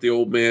throw out the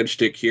old man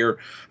shtick here,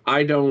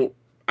 I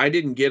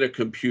didn't get a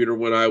computer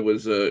when I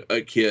was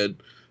a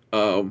kid.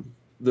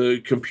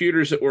 The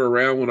computers that were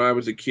around when I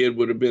was a kid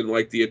would have been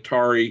like the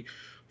Atari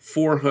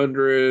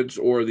 400s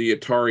or the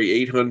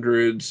Atari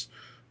 800s.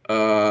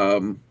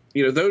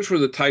 Those were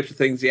the types of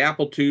things. The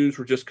Apple IIs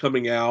were just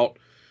coming out,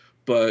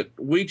 but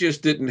we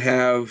just didn't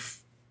have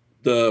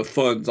the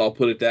funds, I'll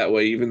put it that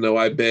way, even though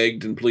I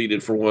begged and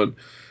pleaded for one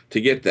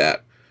to get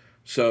that.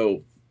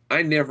 So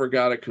I never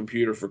got a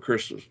computer for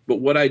Christmas. But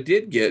what I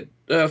did get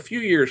a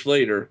few years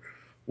later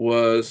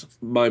was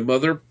my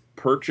mother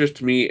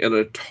purchased me an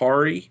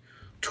Atari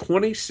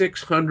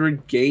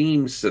 2600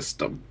 game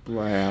system.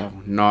 Wow,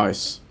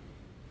 nice.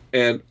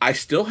 And I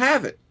still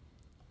have it.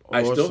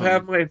 Awesome. I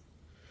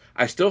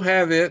still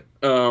have it.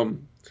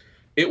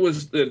 It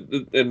was,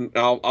 and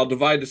I'll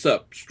divide this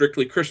up.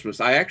 Strictly Christmas.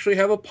 I actually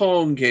have a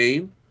Pong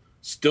game.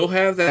 Still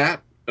have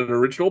that, an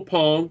original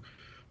Pong.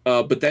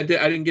 But I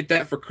didn't get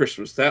that for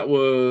Christmas. I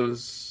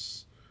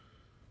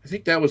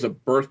think that was a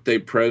birthday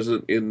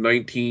present in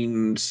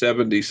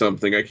 1970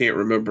 something. I can't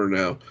remember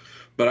now.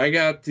 But I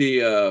got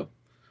the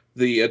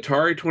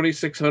Atari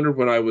 2600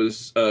 when I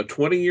was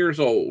 20 years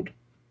old.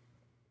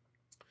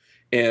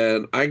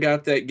 And I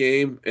got that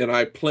game, and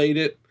I played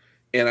it,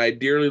 and I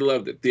dearly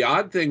loved it. The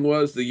odd thing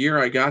was, the year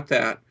I got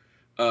that,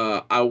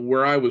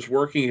 where I was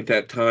working at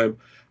that time,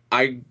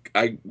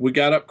 we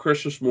got up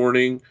Christmas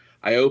morning,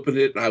 I opened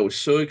it, and I was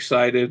so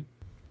excited.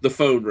 The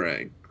phone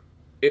rang.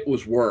 It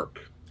was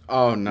work.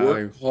 Oh, no.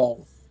 Work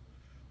call.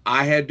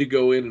 I had to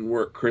go in and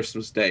work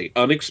Christmas Day.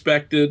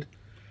 Unexpected.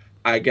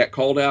 I got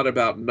called out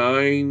about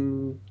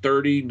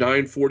 9:30,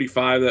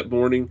 9:45 that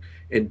morning,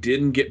 and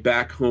didn't get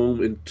back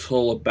home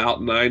until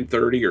about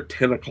 9:30 or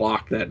 10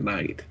 o'clock that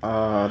night.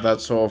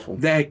 That's awful.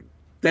 That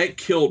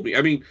killed me.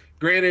 I mean,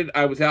 granted,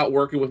 I was out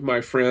working with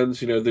my friends,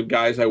 the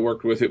guys I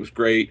worked with. It was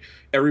great.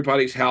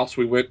 Everybody's house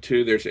we went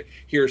to,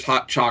 here's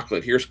hot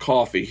chocolate, here's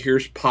coffee,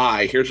 here's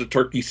pie, here's a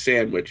turkey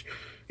sandwich.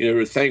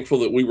 We're thankful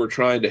that we were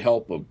trying to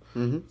help them.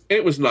 Mm-hmm.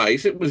 It was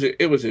nice.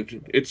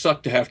 It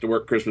sucked to have to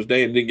work Christmas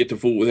Day and didn't get to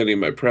fool with any of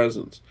my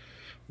presents.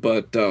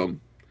 But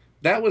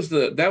that was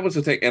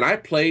the thing. And I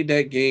played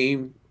that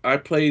game. I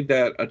played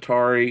that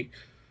Atari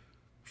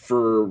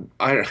for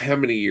I don't know how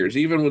many years.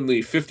 Even when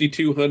the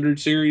 5200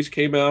 series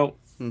came out.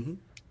 Mm-hmm.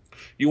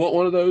 You want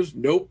one of those?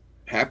 Nope.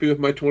 Happy with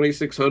my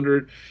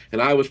 2600.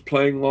 And I was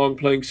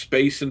playing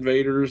Space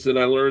Invaders. And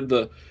I learned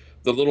the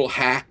little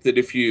hack that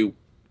if you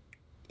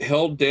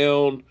held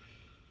down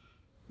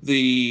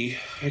the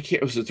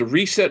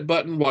reset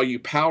button while you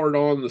powered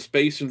on the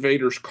Space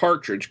Invaders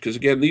cartridge, because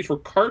again, these were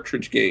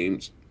cartridge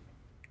games,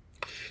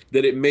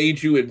 that it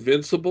made you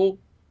invincible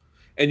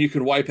and you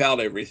could wipe out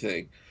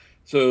everything.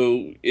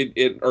 So it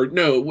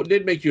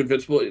didn't make you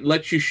invincible. It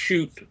lets you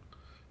shoot.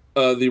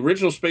 The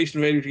original Space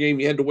Invaders game,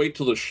 you had to wait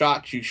till the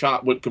shots you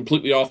shot went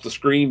completely off the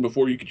screen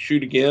before you could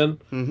shoot again.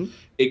 Mm-hmm.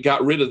 It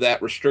got rid of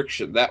that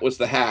restriction. That was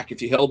the hack.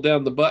 If you held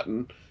down the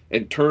button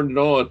and turned it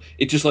on,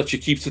 it just lets you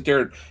keep sit there,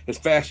 and as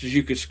fast as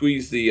you could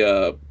squeeze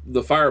the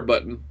fire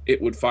button,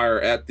 it would fire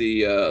at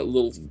the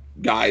little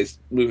guys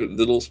moving,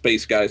 the little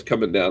space guys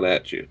coming down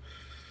at you.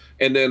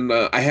 And then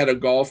I had a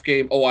golf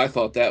game. Oh, I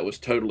thought that was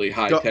totally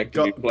high tech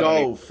to be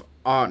playing. Golf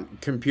on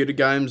computer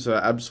games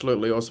are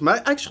absolutely awesome.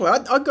 Actually,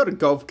 I got a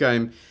golf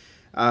game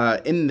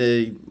in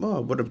it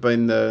would have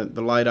been the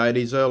late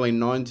 80s, early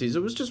 90s. It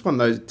was just one of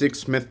those Dick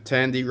Smith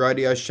Tandy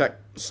Radio Shack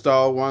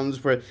style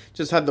ones where it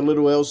just had the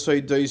little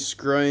LCD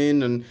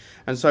screen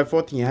and so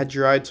forth, and you had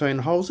your 18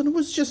 holes, and it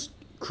was just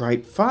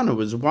great fun. It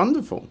was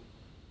wonderful.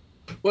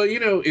 Well,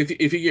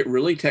 if you get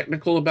really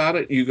technical about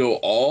it, you go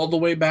all the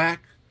way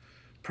back.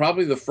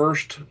 Probably the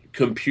first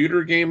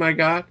computer game I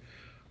got,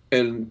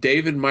 and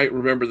David might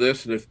remember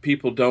this, and if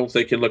people don't,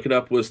 they can look it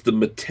up, was the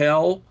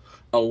Mattel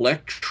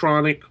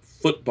electronic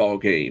football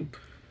game.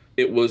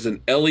 It was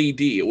an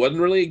LED. It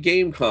wasn't really a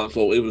game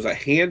console. It was a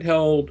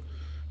handheld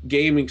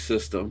gaming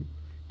system,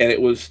 and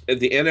it was at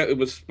the end. It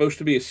was supposed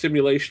to be a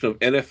simulation of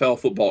NFL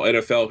football,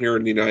 NFL here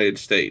in the United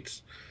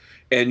States.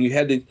 And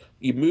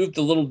you moved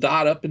the little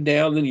dot up and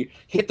down, then you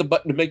hit the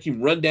button to make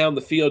him run down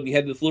the field, and you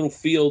had this little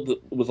field that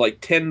was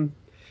like 10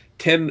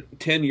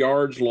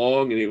 yards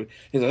long, and he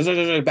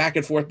was back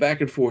and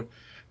forth.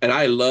 And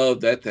I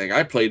loved that thing.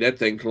 I played that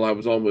thing till I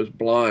was almost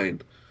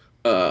blind.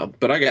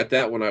 But I got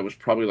that when I was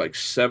probably like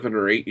 7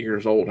 or 8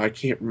 years old. I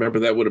can't remember.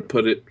 That would have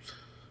put it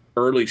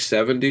early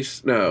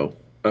 70s. No,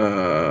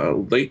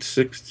 late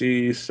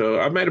 60s. So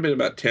I might have been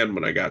about 10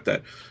 when I got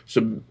that.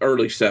 So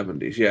early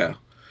 70s, yeah.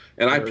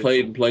 And I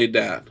played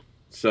that.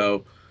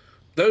 So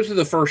those are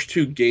the first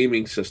two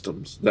gaming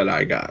systems that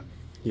I got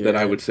that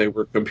I would say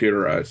were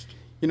computerized.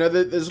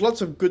 There's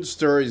lots of good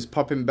stories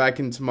popping back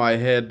into my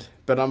head,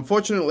 But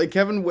unfortunately,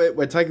 Kevin,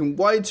 we're taking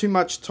way too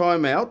much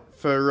time out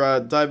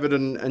for David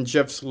and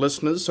Jeff's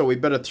listeners, so we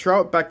better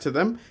throw it back to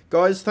them.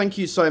 Guys, thank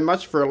you so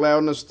much for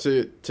allowing us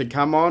to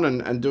come on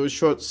and do a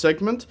short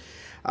segment.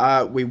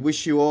 We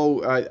wish you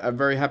all a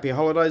very happy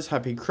holidays,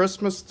 happy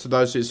Christmas to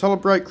those who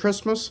celebrate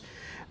Christmas,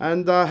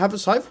 and have a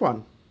safe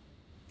one.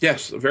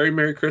 Yes, a very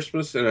Merry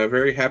Christmas and a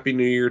very Happy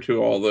New Year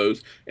to all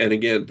those. And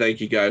again,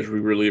 thank you guys. We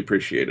really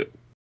appreciate it.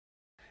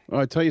 Well,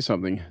 I'll tell you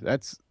something.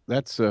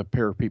 That's a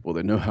pair of people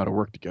that know how to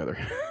work together.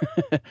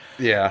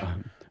 Yeah.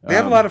 They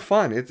have a lot of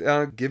fun. It's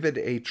give it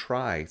a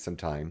try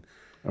sometime.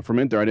 From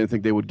in there, I didn't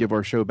think they would give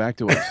our show back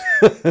to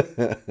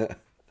us.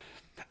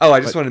 I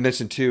just wanted to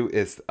mention, too,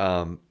 is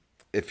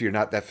if you're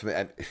not that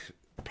familiar,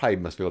 probably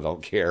most people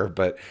don't care,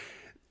 but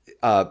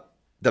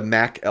the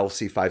Mac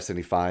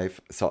LC575,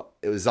 so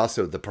it was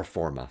also the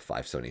Performa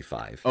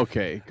 575.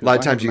 Okay. A lot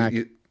of times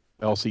you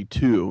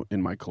LC2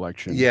 in my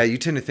collection. Yeah, you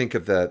tend to think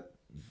of the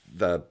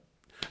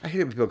I hate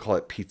when people call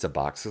it pizza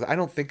boxes. I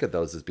don't think of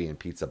those as being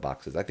pizza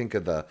boxes. I think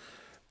of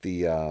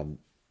the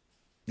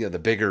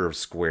bigger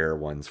square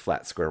ones,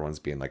 flat square ones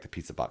being like the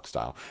pizza box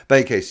style. But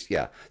in any case,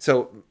 yeah.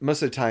 So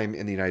most of the time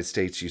in the United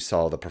States, you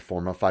saw the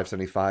Performa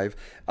 575.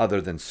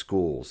 Other than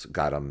schools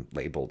got them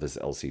labeled as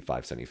LC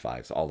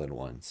 575s, all in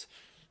ones.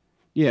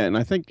 Yeah, and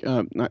I think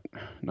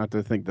not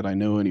to think that I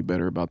know any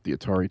better about the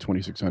Atari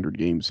 2600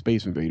 game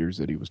Space Invaders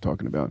that he was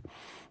talking about,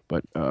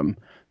 but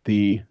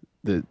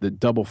the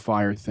double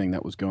fire thing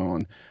that was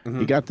going on,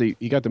 he got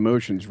the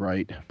motions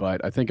right, but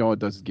I think all it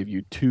does is give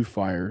you two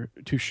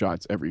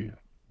shots every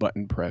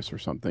button press or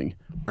something,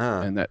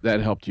 and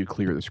that helped you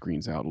clear the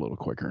screens out a little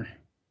quicker.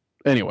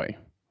 Anyway,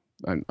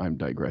 I'm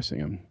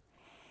digressing.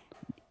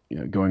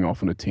 I'm going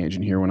off on a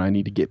tangent here when I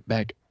need to get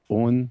back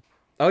on.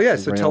 Oh yeah,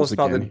 so tell us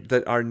about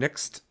our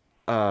next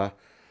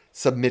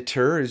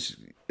submitter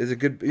is a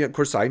good. Of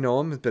course, I know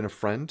him; has been a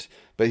friend,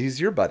 but he's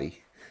your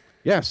buddy.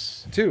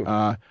 Yes, too.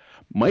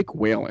 Mike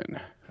Whalen.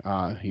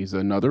 He's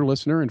another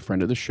listener and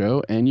friend of the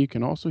show, and you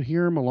can also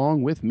hear him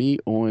along with me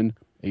on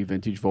a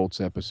Vintage Volts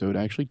episode,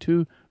 actually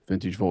 2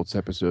 Vintage Volts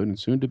episode, and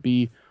soon to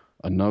be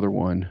another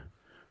one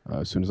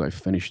as soon as I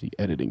finish the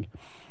editing.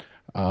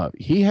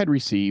 He had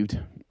received,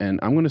 and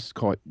I'm going to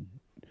call it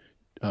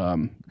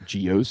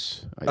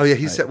Geos.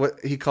 He said what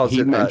he calls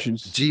it.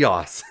 Mentions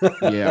Geos.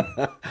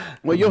 Yeah.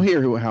 Well, you'll hear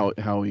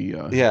how he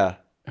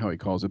how he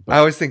calls it. But I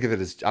always think of it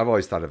as I've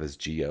always thought of it as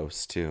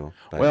Geos too.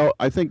 But. Well,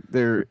 I think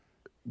they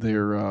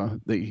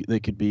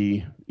could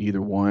be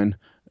either one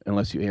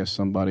unless you ask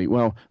somebody.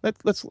 Well,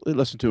 let's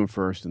listen to him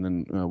first, and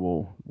then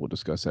we'll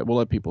discuss that. We'll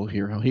let people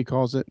hear how he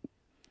calls it.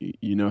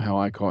 You know how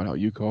I call it, how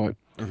you call it.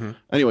 Mm-hmm.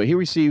 Anyway, he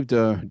received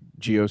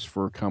Geos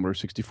for Commodore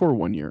 64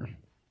 one year.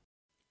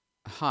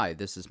 Hi,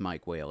 this is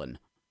Mike Whalen.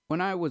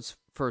 When I was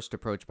first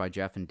approached by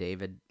Jeff and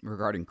David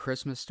regarding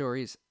Christmas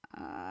stories,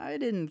 I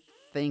didn't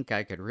think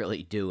I could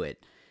really do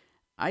it.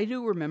 I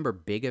do remember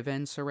big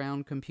events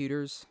around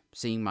computers,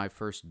 seeing my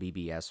first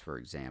BBS, for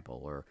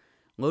example, or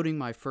loading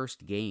my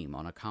first game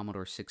on a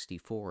Commodore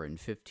 64 and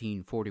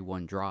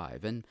 1541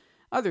 drive, and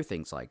other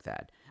things like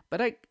that.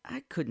 But I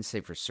couldn't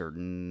say for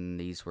certain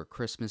these were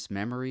Christmas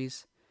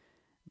memories.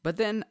 But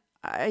then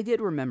I did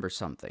remember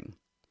something.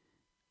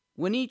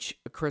 When each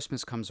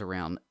Christmas comes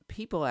around,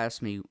 people ask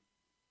me,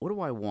 what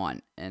do I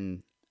want?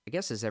 And I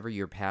guess as every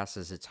year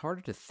passes, it's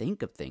harder to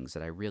think of things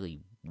that I really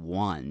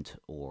want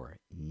or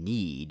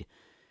need.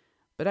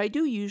 But I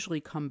do usually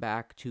come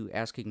back to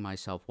asking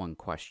myself one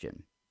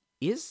question.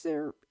 Is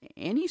there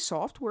any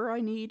software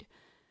I need?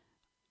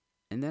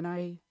 And then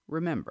I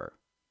remember.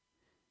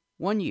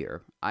 One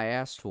year, I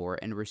asked for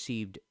and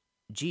received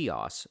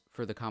GEOS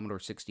for the Commodore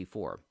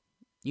 64.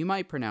 You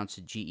might pronounce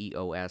it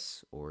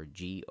GEOS or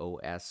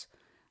GOS.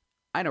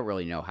 I don't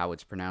really know how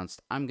it's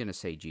pronounced. I'm going to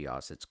say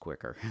GEOS, it's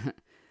quicker.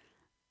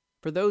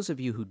 For those of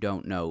you who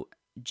don't know,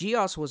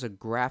 GEOS was a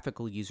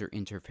graphical user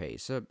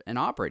interface, an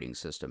operating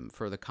system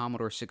for the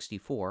Commodore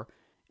 64,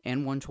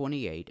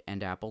 N128,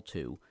 and Apple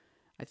II.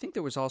 I think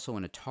there was also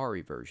an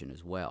Atari version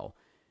as well.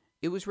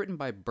 It was written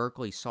by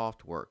Berkeley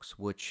Softworks,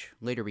 which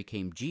later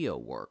became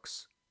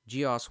GeoWorks.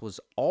 GEOS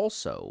was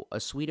also a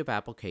suite of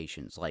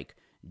applications like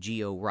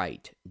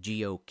GeoWrite,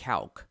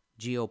 GeoCalc,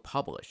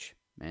 GeoPublish,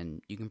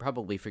 and you can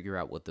probably figure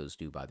out what those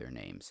do by their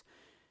names.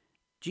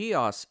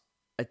 GEOS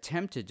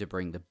attempted to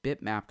bring the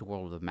bitmapped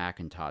world of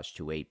Macintosh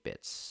to 8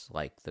 bits,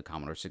 like the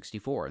Commodore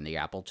 64 and the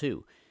Apple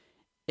II.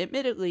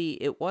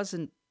 Admittedly, it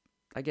wasn't,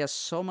 I guess,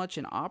 so much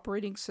an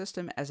operating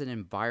system as an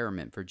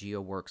environment for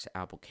GeoWorks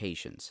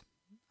applications.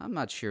 I'm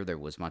not sure there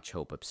was much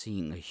hope of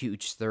seeing a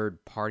huge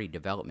third-party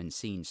development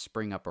scene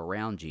spring up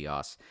around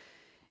GEOS.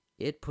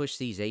 It pushed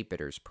these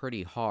 8-bitters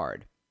pretty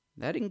hard.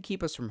 That didn't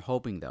keep us from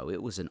hoping, though.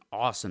 It was an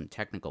awesome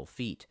technical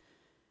feat.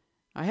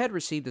 I had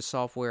received the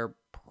software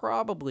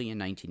probably in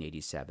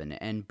 1987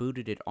 and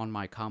booted it on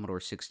my Commodore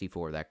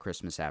 64 that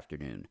Christmas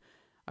afternoon.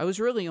 I was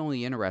really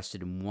only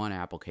interested in one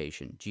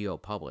application,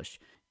 GeoPublish.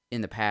 In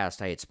the past,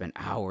 I had spent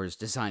hours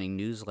designing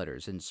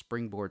newsletters in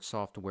Springboard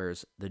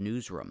Software's The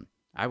Newsroom.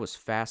 I was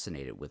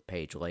fascinated with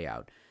page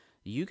layout.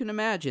 You can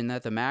imagine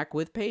that the Mac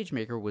with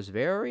PageMaker was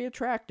very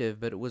attractive,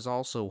 but it was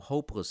also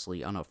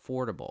hopelessly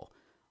unaffordable.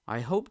 I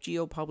hope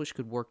GeoPublish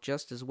could work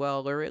just as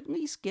well, or at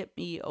least get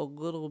me a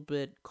little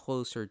bit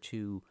closer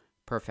to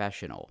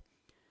professional.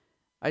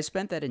 I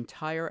spent that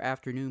entire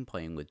afternoon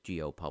playing with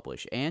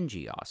GeoPublish and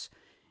GeOS.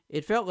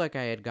 It felt like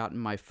I had gotten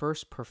my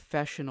first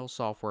professional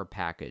software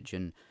package,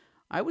 and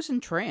I was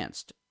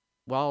entranced.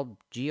 While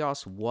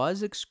GeOS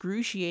was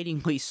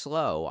excruciatingly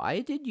slow,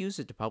 I did use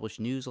it to publish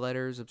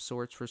newsletters of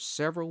sorts for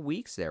several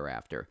weeks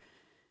thereafter.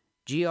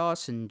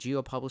 GeOS and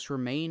GeoPublish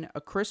remain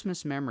a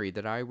Christmas memory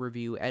that I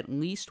review at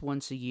least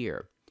once a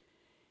year.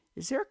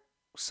 Is there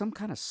some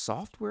kind of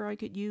software I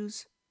could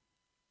use?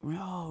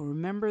 Oh,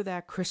 remember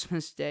that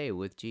Christmas day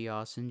with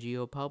GeOS and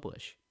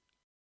GeoPublish.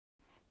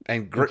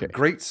 And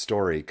great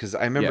story, because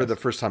I remember the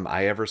first time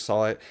I ever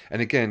saw it.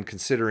 And again,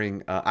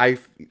 considering I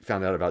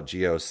found out about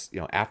GeOS,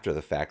 after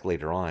the fact,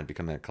 later on,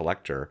 becoming a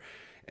collector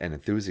and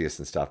enthusiast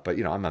and stuff. But,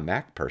 I'm a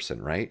Mac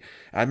person, right?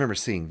 And I remember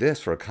seeing this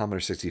for a Commodore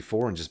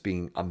 64 and just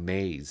being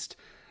amazed.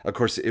 Of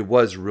course, it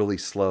was really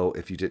slow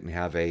if you didn't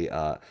have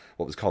a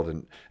what was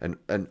called an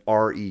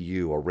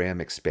REU, or RAM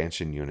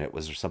expansion unit,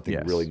 was there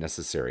something really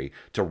necessary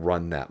to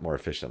run that more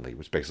efficiently,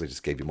 which basically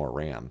just gave you more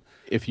RAM.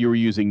 If you were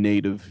using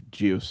native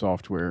Geo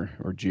software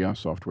or GeoS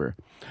software.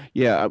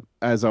 Yeah,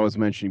 as I was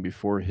mentioning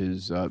before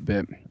his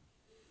bit,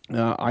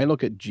 I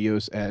look at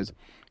GeoS as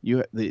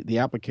the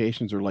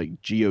applications are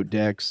like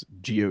GeoDex,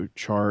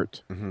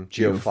 GeoChart,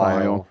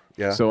 GeoFile.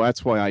 Yeah. So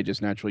that's why I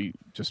just naturally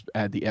just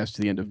add the S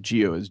to the end of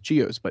Geo as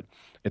GeoS. But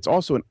it's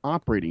also an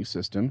operating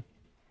system.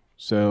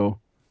 So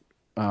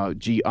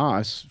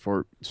GeOS,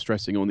 for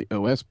stressing on the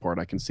OS part,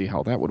 I can see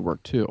how that would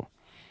work too.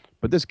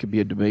 But this could be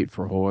a debate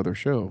for a whole other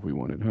show if we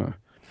wanted, huh?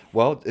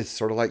 Well, it's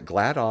sort of like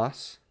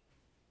GLaDOS.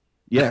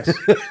 Yes.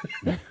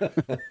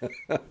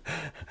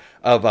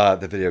 Of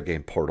the video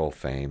game Portal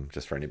fame,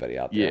 just for anybody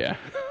out there.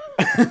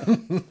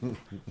 Yeah.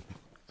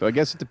 So I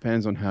guess it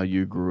depends on how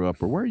you grew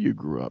up or where you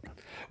grew up.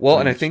 Well,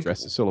 and I think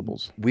stress the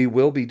syllables. We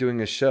will be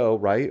doing a show,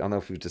 right? I don't know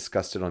if we've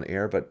discussed it on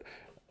air, but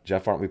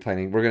Jeff, aren't we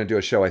planning? We're going to do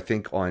a show, I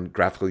think, on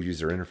graphical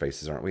user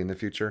interfaces, aren't we, in the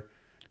future?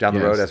 Down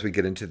the road, as we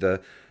get into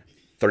the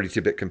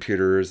 32-bit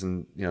computers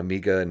and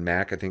Amiga and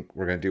Mac, I think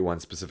we're going to do one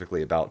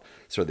specifically about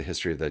sort of the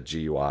history of the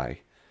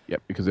GUI.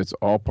 Yep, because it's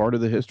all part of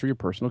the history of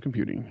personal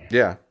computing.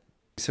 Yeah.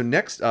 So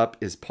next up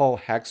is Paul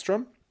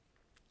Hagstrom,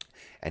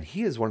 and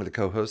he is one of the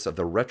co-hosts of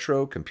the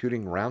Retro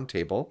Computing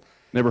Roundtable.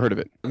 Never heard of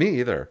it. Me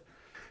either.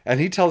 And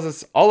he tells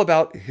us all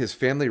about his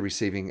family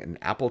receiving an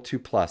Apple II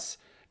Plus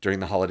during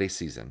the holiday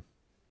season.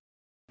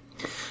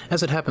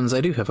 As it happens,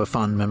 I do have a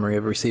fond memory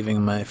of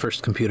receiving my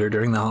first computer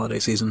during the holiday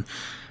season,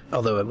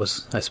 although it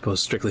was, I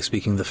suppose, strictly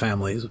speaking, the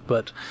family's.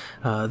 But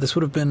this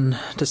would have been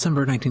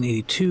December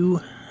 1982,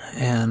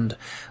 and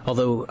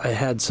although I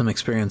had some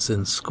experience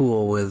in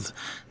school with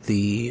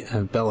the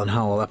Bell &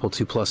 Howell Apple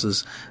II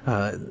Pluses,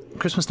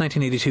 Christmas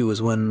 1982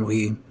 was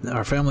when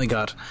our family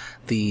got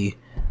the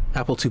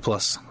Apple II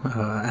Plus,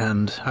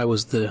 and I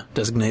was the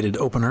designated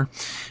opener.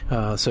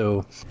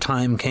 So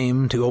time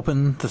came to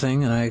open the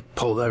thing, and I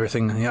pulled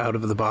everything out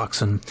of the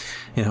box and,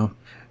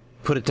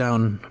 put it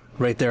down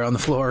right there on the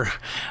floor,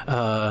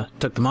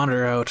 took the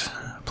monitor out,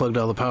 plugged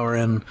all the power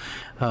in,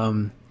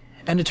 and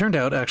it turned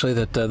out actually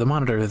that the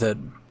monitor that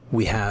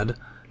we had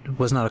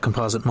was not a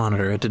composite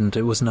monitor.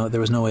 There was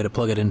no way to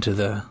plug it into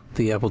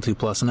the Apple II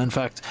Plus. And in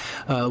fact,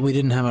 we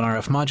didn't have an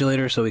RF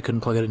modulator, so we couldn't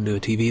plug it into a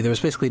TV. There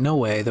was basically no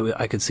way that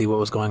I could see what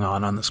was going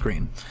on the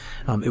screen.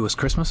 It was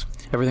Christmas.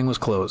 Everything was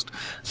closed.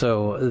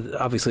 So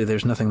obviously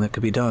there's nothing that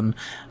could be done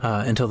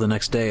until the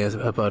next day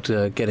about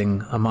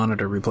getting a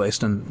monitor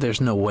replaced. And there's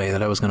no way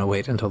that I was going to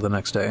wait until the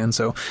next day. And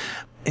so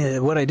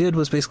what I did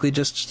was basically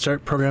just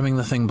start programming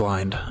the thing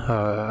blind.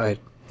 I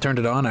turned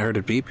it on, I heard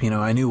it beep,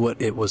 I knew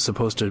what it was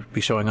supposed to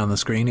be showing on the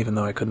screen, even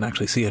though I couldn't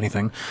actually see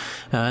anything.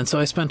 And so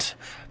I spent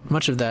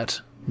much of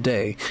that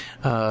day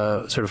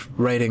sort of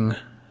writing.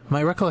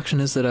 My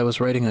recollection is that I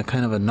was writing a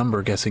kind of a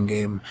number guessing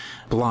game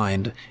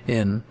blind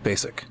in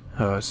BASIC.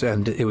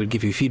 And it would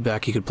give you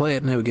feedback. You could play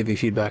it, and it would give you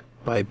feedback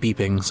by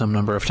beeping some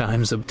number of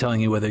times, of telling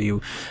you whether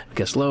you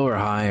guessed low or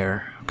high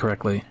or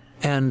correctly.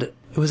 And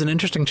it was an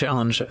interesting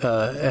challenge,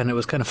 and it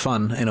was kind of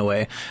fun in a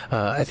way.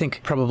 I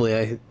think probably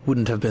I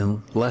wouldn't have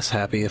been less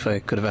happy if I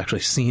could have actually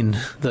seen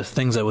the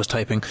things I was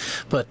typing,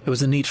 but it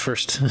was a neat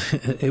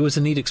it was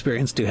a neat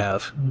experience to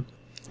have.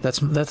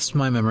 That's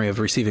my memory of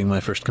receiving my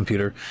first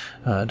computer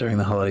during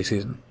the holiday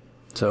season.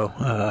 So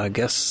I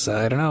guess,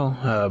 I don't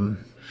know,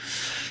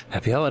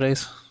 happy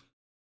holidays.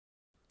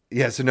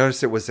 Yeah, so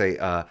notice it was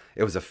a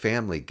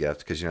family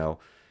gift, because,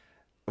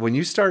 when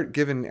you start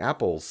giving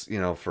apples,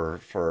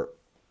 for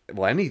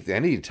well,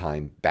 any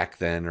time back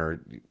then or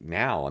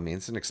now, I mean,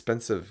 it's an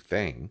expensive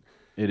thing.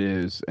 It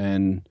is,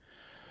 and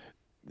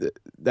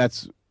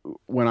that's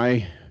when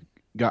I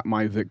got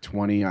my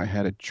VIC-20. I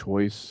had a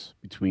choice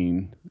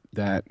between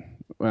that.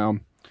 Well,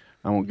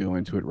 I won't go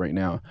into it right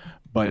now,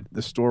 but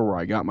the store where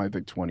I got my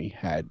VIC-20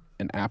 had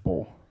an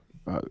Apple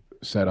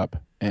set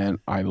up and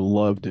I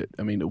loved it.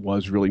 I mean, it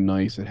was really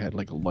nice. It had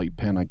like a light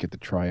pen I get to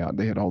try out.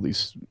 They had all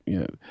these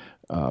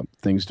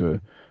things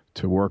to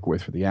work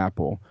with for the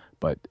Apple,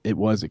 but it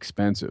was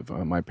expensive.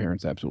 My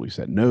parents absolutely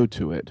said no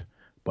to it,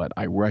 but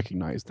I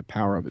recognized the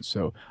power of it.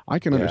 So I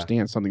can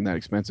understand something that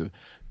expensive.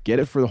 Get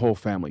it for the whole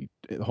family.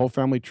 The whole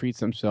family treats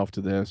themselves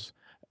to this,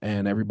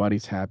 and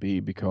everybody's happy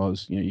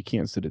because you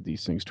can't sit at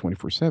these things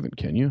 24/7,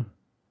 can you?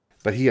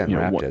 But he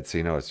unwrapped it, so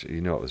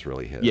it was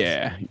really his.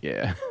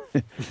 Yeah.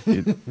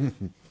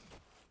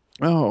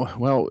 Oh,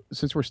 well,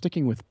 since we're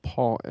sticking with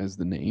Paul as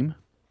the name,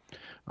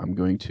 I'm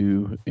going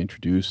to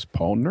introduce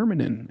Paul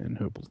Nurminen,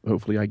 and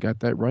hopefully I got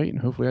that right,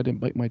 and hopefully I didn't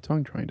bite my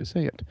tongue trying to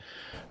say it.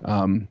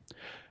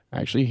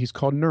 Actually, he's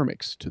called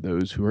Nurmix to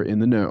those who are in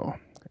the know.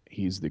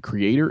 He's the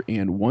creator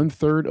and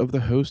 1/3 of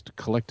the host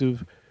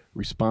collective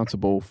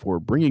responsible for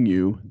bringing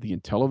you the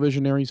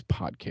Intellivisionaries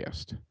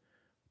podcast.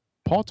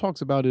 Paul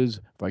talks about his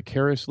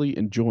vicariously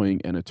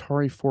enjoying an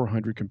Atari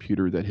 400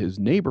 computer that his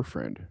neighbor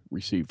friend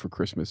received for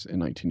Christmas in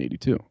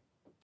 1982.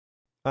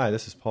 Hi,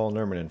 this is Paul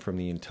Nurminen from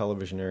the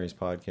Intellivisionaries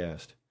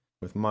podcast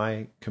with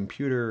my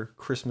computer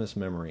Christmas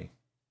memory.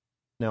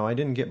 Now, I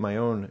didn't get my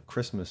own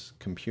Christmas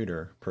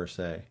computer per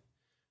se,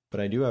 but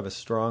I do have a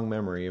strong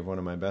memory of one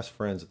of my best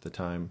friends at the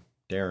time,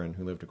 Darren,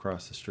 who lived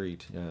across the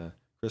street.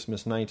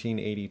 Christmas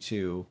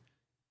 1982,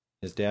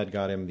 his dad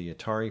got him the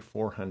Atari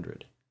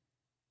 400.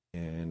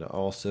 And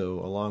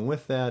also, along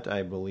with that,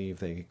 I believe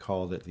they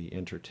called it the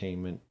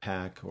entertainment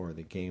pack or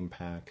the game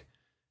pack.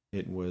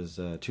 It was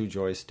 2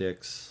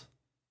 joysticks,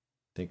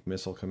 I think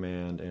Missile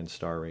Command and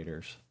Star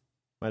Raiders.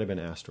 Might have been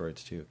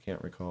Asteroids too,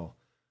 can't recall.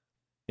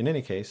 In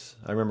any case,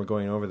 I remember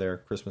going over there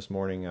Christmas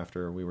morning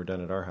after we were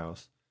done at our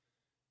house,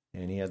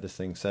 and he had this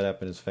thing set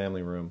up in his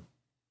family room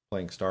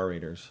playing Star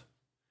Raiders.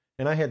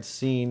 And I had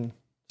seen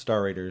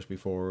Star Raiders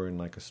before in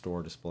like a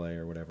store display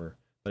or whatever,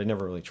 but I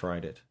never really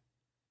tried it.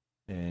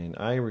 And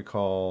I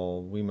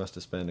recall we must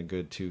have spent a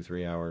good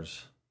 2-3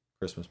 hours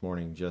Christmas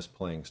morning just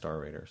playing Star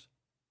Raiders.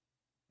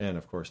 And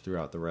of course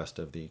throughout the rest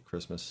of the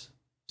Christmas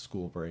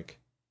school break.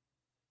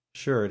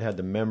 Sure, it had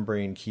the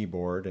membrane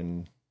keyboard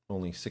and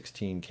only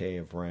 16K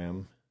of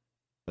RAM,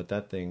 but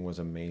that thing was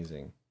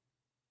amazing.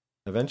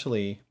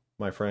 Eventually,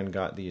 my friend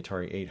got the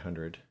Atari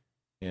 800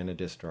 and a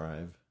disk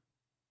drive.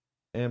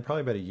 And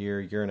probably about a year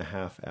and a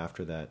half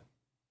after that,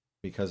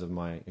 because of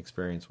my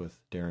experience with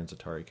Darren's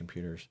Atari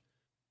computers,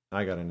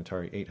 I got an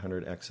Atari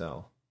 800 XL,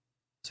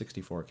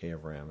 64K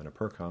of RAM, and a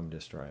Percom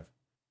disk drive.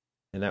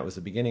 And that was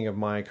the beginning of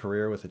my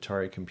career with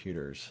Atari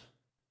computers,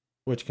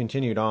 which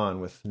continued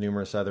on with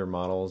numerous other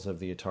models of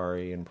the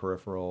Atari and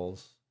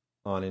peripherals,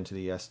 on into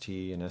the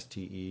ST and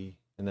STE,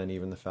 and then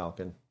even the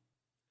Falcon.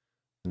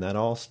 And that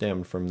all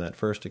stemmed from that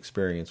first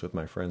experience with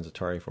my friend's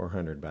Atari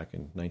 400 back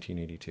in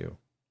 1982.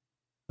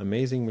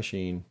 Amazing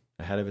machine,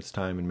 ahead of its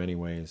time in many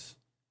ways,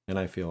 and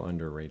I feel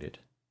underrated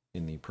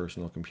in the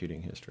personal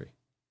computing history.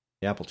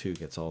 The Apple II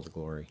gets all the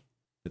glory,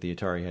 but the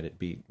Atari had it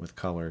beat with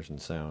colors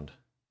and sound.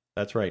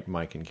 That's right,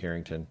 Mike and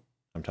Carrington.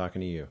 I'm talking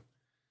to you.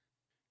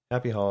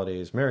 Happy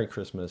holidays, Merry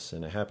Christmas,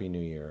 and a Happy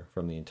New Year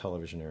from the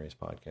Intellivisionaries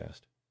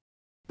podcast.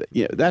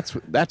 Yeah,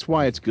 that's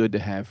why it's good to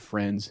have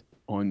friends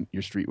on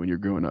your street when you're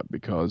growing up,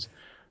 because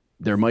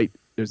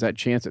there's that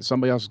chance that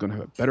somebody else is going to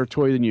have a better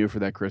toy than you for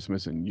that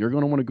Christmas, and you're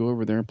going to want to go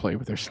over there and play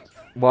with their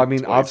Well, I mean,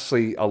 toys.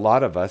 obviously, a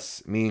lot of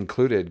us, me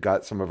included,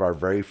 got some of our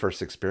very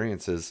first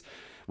experiences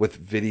with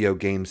video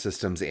game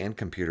systems and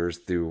computers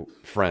through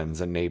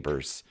friends and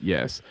neighbors.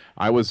 Yes.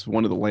 I was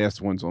one of the last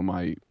ones on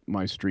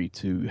my street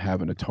to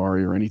have an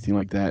Atari or anything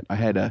like that. I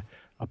had a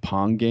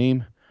Pong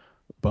game,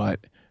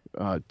 but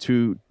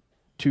two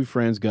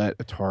friends got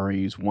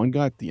Ataris. One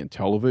got the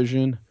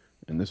Intellivision,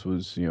 and this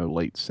was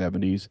late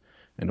 70s.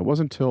 And it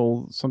wasn't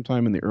until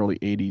sometime in the early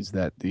 80s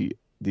that the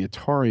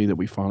Atari that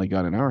we finally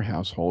got in our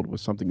household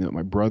was something that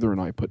my brother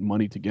and I put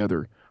money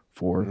together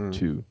for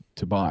to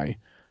buy.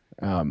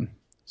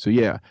 So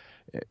yeah,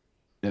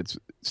 it's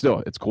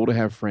cool to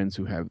have friends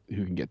who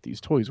can get these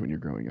toys when you're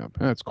growing up.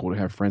 It's cool to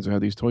have friends who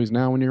have these toys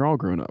now when you're all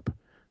grown up.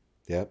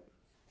 Yep.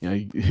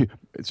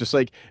 It's just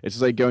like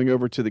going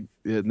over to the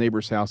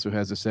neighbor's house who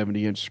has a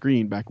 70-inch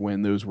screen back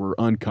when those were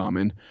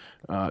uncommon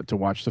to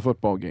watch the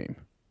football game.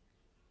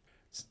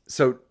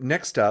 So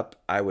next up,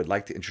 I would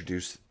like to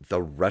introduce the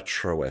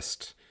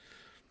Retroist.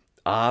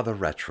 The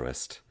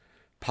Retroist.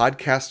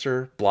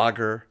 Podcaster,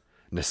 blogger,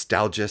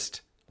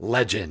 nostalgist,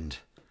 legend.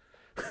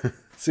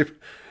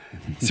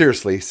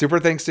 Seriously, super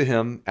thanks to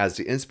him as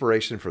the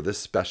inspiration for this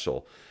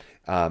special.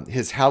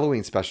 His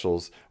Halloween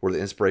specials were the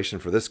inspiration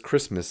for this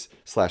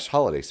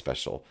Christmas/holiday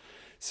special.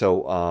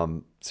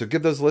 So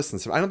give those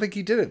listens. I don't think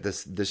he did it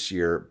this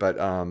year, but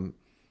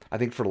I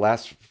think for the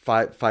last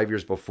five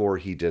years before,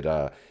 he did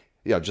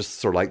just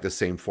sort of like the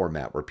same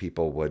format where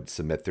people would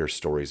submit their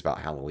stories about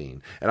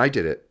Halloween. And I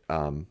did it.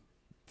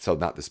 So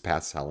not this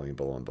past Halloween,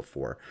 but one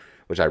before,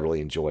 which I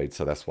really enjoyed.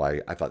 So that's why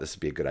I thought this would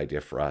be a good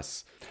idea for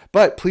us.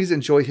 But please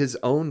enjoy his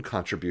own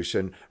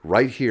contribution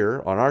right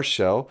here on our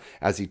show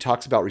as he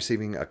talks about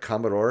receiving a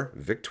Commodore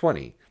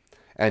VIC-20.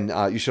 And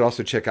you should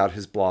also check out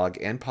his blog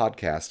and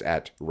podcast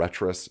at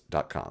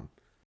retroist.com.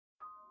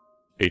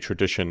 a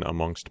tradition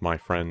amongst my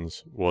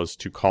friends was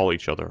to call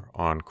each other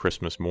on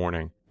Christmas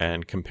morning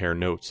and compare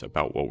notes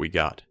about what we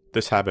got.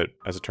 This habit,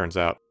 as it turns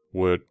out,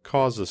 would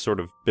cause a sort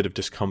of bit of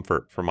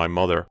discomfort for my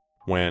mother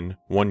when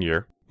one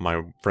year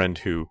my friend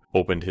who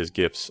opened his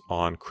gifts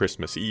on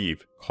Christmas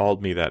Eve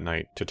called me that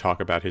night to talk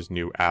about his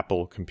new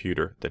Apple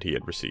computer that he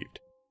had received.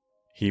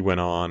 He went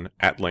on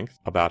at length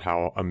about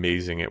how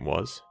amazing it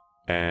was,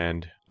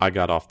 and I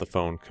got off the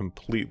phone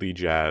completely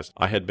jazzed.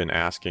 I had been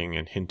asking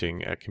and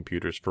hinting at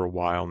computers for a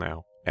while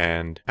now,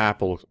 and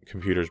Apple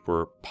computers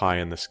were pie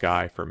in the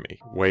sky for me,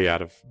 way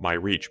out of my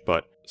reach,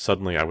 but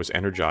suddenly I was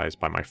energized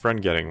by my friend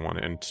getting one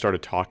and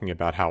started talking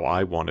about how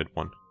I wanted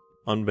one.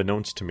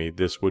 Unbeknownst to me,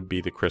 this would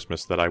be the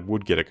Christmas that I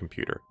would get a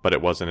computer, but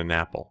it wasn't an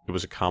Apple. It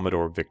was a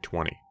Commodore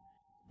VIC-20.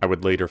 I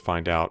would later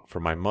find out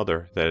from my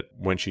mother that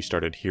when she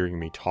started hearing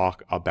me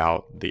talk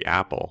about the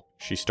Apple,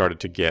 she started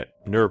to get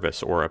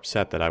nervous or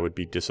upset that I would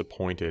be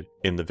disappointed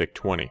in the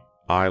VIC-20.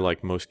 I,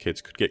 like most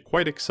kids, could get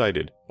quite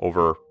excited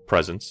over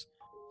presents,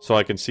 so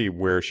I can see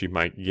where she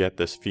might get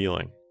this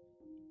feeling.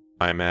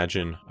 I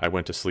imagine I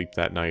went to sleep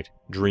that night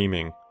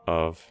dreaming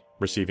of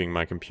receiving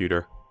my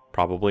computer,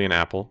 probably an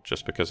Apple,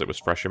 just because it was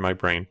fresh in my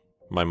brain.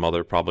 My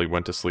mother probably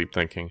went to sleep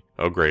thinking,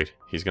 oh great,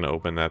 he's going to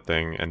open that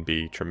thing and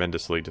be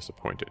tremendously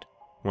disappointed.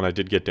 When I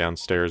did get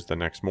downstairs the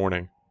next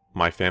morning,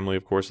 my family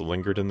of course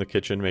lingered in the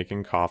kitchen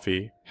making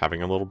coffee,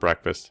 having a little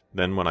breakfast.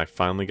 Then when I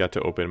finally got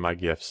to open my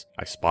gifts,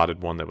 I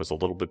spotted one that was a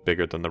little bit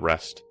bigger than the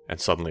rest,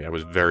 and suddenly I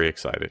was very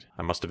excited.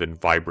 I must have been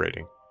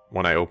vibrating.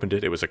 When I opened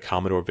it, it was a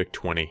Commodore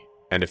VIC-20,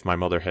 and if my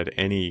mother had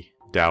any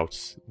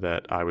doubts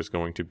that I was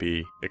going to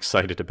be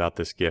excited about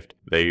this gift,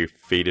 they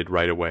faded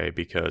right away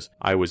because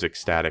I was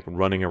ecstatic,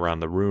 running around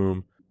the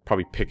room,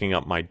 probably picking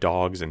up my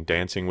dogs and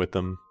dancing with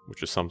them,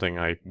 which is something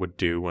I would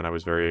do when I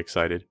was very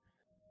excited.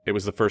 It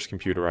was the first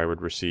computer I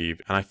would receive,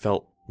 and I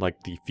felt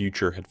like the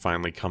future had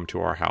finally come to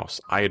our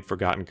house. I had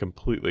forgotten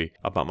completely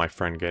about my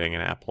friend getting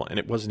an Apple, and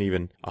it wasn't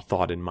even a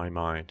thought in my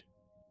mind.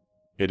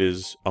 It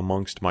is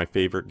amongst my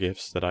favorite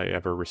gifts that I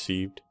ever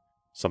received,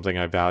 something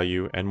I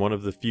value, and one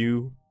of the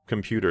few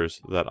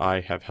computers that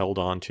I have held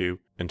on to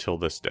until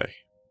this day.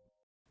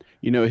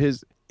 You know,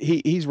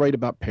 he's right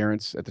about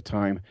parents at the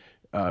time.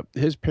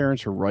 His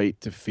parents were right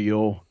to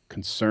feel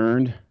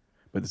concerned,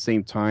 but at the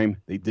same time,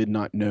 they did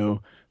not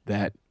know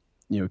that,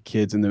 you know,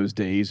 kids in those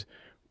days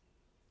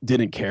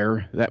didn't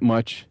care that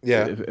much.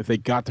 Yeah. If they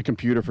got the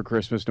computer for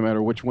Christmas, no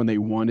matter which one they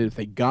wanted, if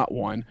they got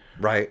one,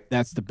 right,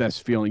 that's the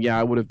best feeling. Yeah,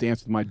 I would have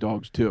danced with my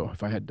dogs too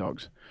if I had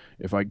dogs.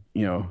 If I,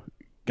 you know,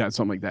 got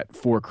something like that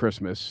for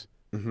Christmas,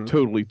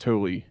 totally,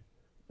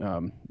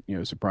 you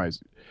know,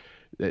 surprised.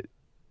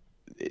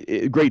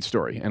 Great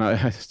story, and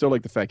I still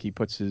like the fact he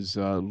puts his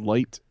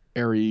light,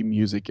 airy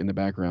music in the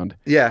background.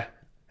 Yeah.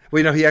 Well,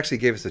 you know, he actually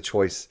gave us a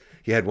choice.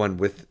 He had one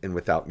with and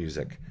without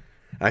music.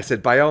 And I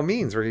said, by all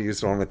means, we're going to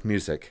use one with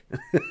music.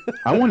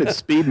 I wanted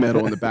speed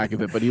metal in the back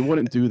of it, but he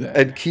wouldn't do that.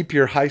 And keep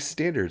your high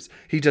standards.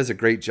 He does a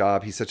great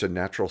job. He's such a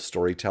natural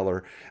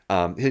storyteller.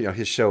 You know,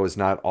 his show is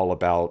not all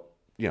about,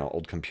 you know,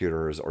 old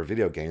computers or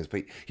video games,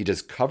 but he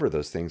does cover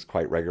those things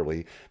quite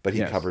regularly. But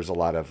he covers a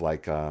lot of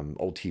like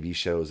old TV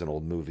shows and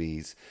old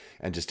movies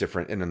and just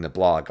different, and in the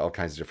blog, all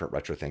kinds of different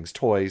retro things,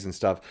 toys and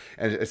stuff.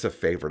 And it's a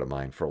favorite of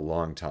mine for a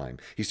long time.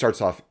 He starts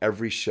off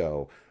every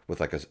show with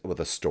like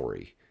a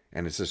story,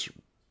 and it's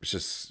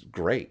just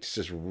great. It's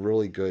just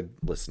really good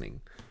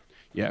listening.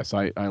 Yes,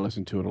 I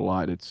listen to it a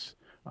lot.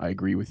 I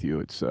agree with you.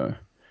 It's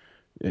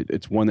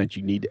one that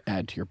you need to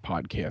add to your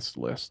podcast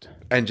list.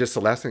 And just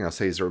the last thing I'll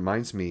say is it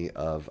reminds me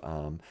of,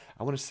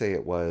 I want to say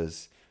it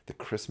was the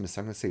Christmas,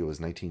 I'm going to say it was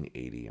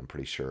 1980, I'm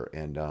pretty sure.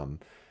 And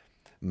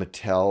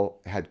Mattel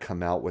had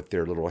come out with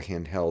their little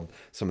handheld,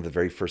 some of the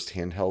very first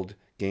handheld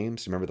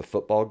games. Remember the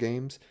football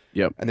games?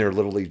 Yep. And they were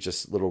literally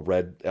just little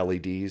red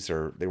LEDs,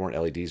 or they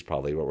weren't LEDs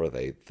probably. What were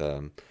they?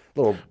 The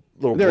little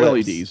They're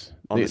LEDs.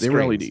 They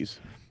were LEDs.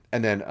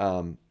 And then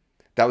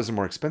that was a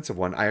more expensive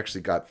one. I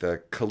actually got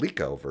the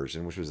Coleco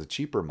version, which was a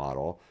cheaper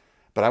model,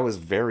 but I was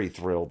very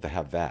thrilled to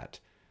have that.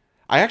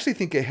 I actually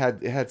think it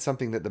had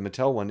something that the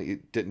Mattel one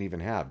it didn't even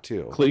have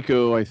too.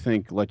 Coleco, I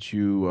think, lets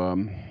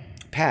you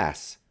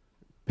pass.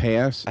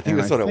 I think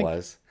that's what it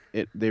was.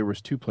 There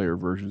was 2-player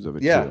versions of it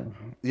too. too.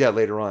 Yeah,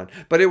 later on.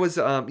 But it was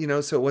you know,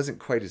 so it wasn't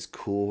quite as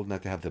cool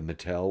not to have the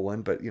Mattel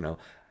one, but you know,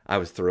 I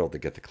was thrilled to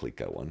get the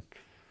Coleco one.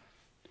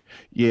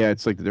 Yeah,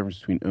 it's like the difference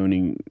between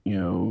owning, you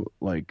know,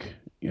 like,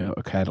 you know,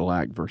 a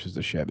Cadillac versus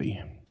a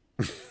Chevy.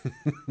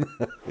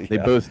 They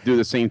both do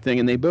the same thing,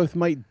 and they both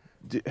might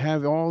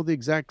have all the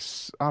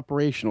exact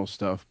operational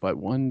stuff, but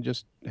one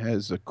just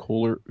has a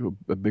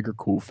bigger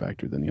cool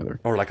factor than the other.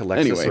 Or like a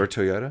Lexus or a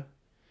Toyota.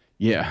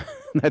 Yeah,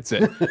 that's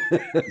it.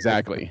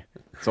 Exactly.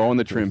 It's all in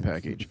the trim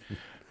package.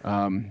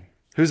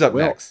 Who's up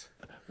next?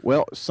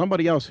 Well,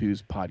 somebody else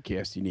whose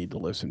podcast you need to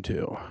listen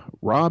to,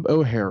 Rob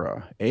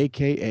O'Hara,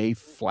 a.k.a.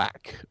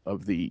 Flack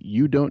of the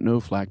You Don't Know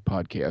Flack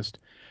podcast,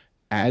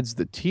 adds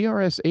the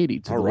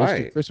TRS-80 to the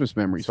list of Christmas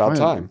memories. It's about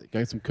time.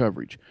 Got some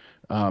coverage.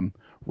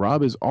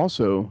 Rob is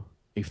also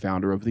a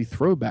founder of the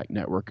Throwback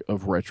Network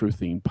of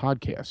retro-themed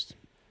podcasts.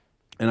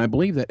 And I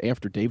believe that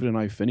after David and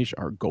I finish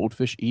our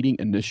goldfish eating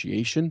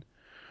initiation,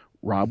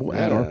 Rob will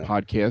add our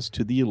podcast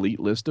to the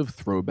elite list of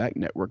Throwback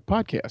Network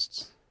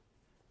podcasts.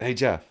 Hey,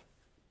 Jeff.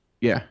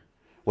 Yeah.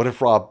 What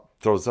if Rob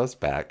throws us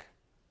back?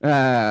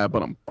 All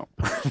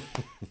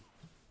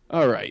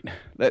right.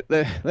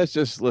 Let's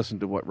just listen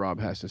to what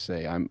Rob has to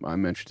say.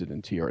 I'm interested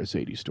in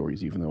TRS-80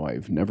 stories, even though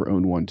I've never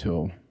owned one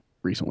till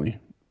recently.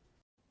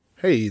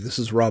 Hey, this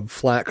is Rob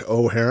Flack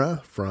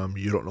O'Hara from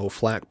You Don't Know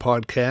Flack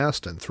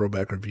podcast and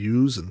Throwback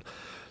Reviews and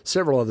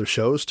several other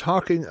shows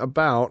talking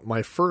about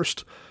my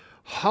first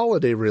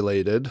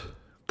holiday-related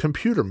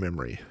computer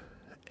memory.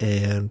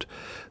 And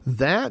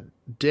that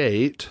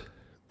date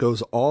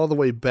goes all the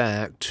way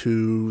back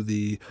to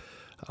the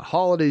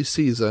holiday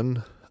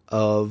season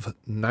of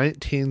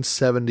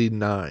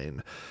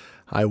 1979.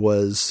 I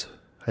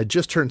had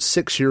just turned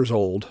 6 years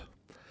old,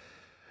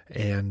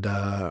 and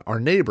our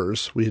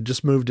neighbors, we had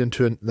just moved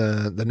into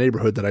the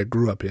neighborhood that I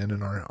grew up in,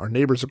 and our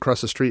neighbors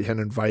across the street had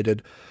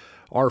invited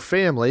our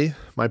family,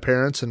 my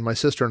parents and my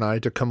sister and I,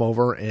 to come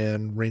over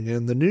and ring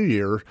in the new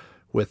year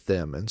with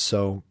them. And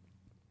so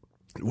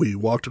we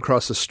walked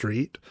across the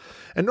street,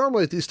 and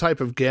normally at these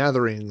type of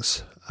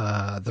gatherings,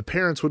 the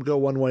parents would go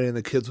one way and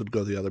the kids would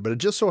go the other. But it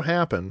just so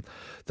happened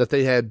that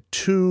they had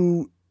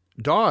two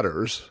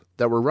daughters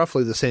that were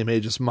roughly the same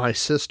age as my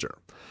sister.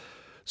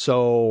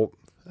 So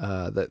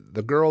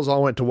the girls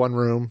all went to one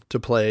room to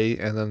play,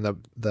 and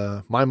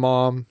then my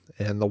mom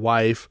and the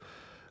wife,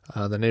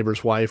 the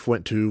neighbor's wife,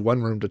 went to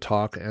one room to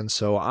talk, and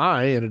so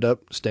I ended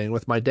up staying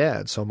with my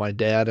dad. So my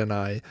dad and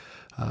I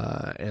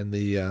and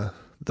the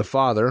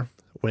father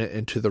went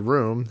into the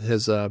room,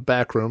 his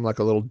back room, like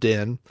a little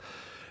den,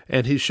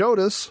 and he showed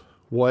us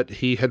what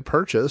he had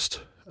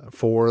purchased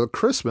for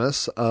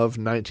Christmas of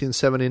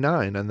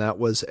 1979, and that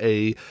was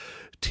a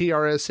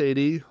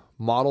TRS-80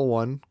 Model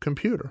 1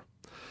 computer.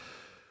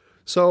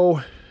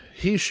 So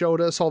he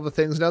showed us all the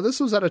things. Now, this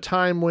was at a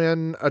time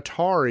when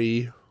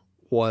Atari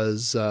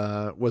was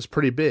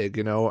pretty big.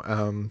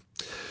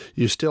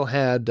 You still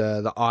had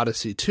the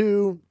Odyssey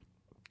 2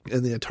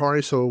 and the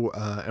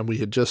Atari, and we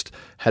had just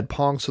had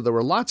Pong, so there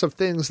were lots of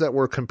things that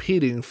were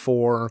competing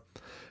for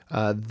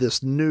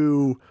this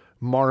new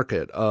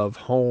market of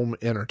home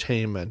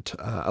entertainment,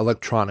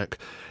 electronic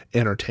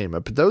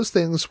entertainment. But those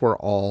things were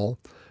all,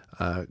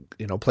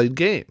 played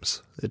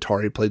games. The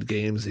Atari played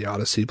games, the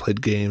Odyssey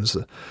played games,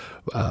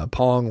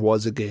 Pong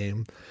was a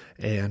game,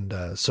 and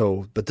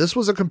but this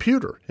was a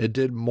computer. It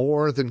did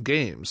more than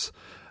games.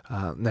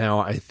 Now,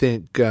 I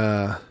think...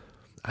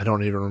 I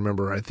don't even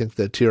remember. I think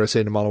the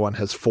TRS-80 Model 1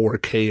 has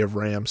 4K of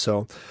RAM,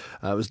 so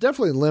it was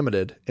definitely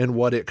limited in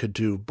what it could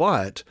do,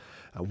 but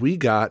we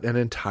got an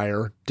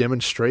entire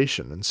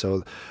demonstration. And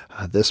so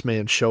this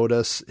man showed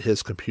us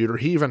his computer.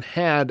 He even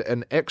had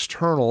an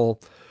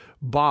external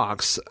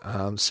box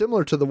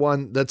similar to the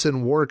one that's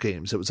in War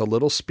Games. It was a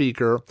little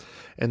speaker,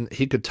 and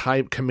he could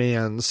type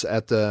commands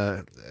at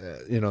the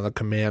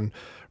command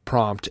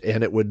prompt,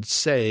 and it would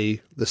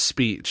say the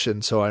speech.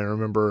 And so I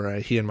remember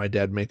he and my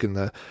dad making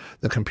the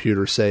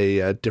computer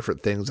say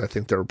different things. I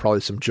think there were probably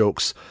some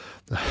jokes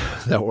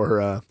that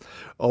were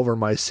over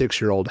my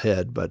 6-year-old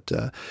head, but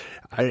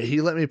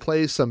he let me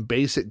play some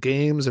basic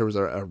games. There was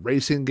a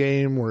racing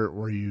game where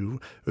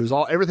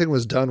everything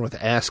was done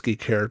with ASCII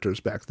characters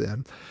back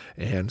then,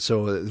 and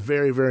so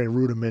very, very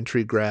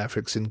rudimentary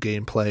graphics and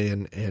gameplay,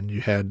 and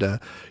you had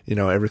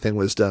everything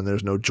was done.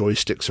 There's no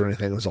joysticks or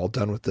anything. It was all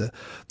done with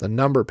the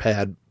number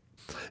pad.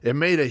 It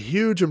made a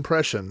huge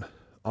impression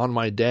on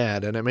my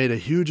dad, and it made a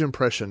huge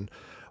impression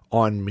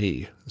on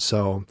me.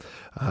 So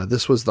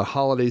this was the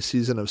holiday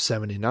season of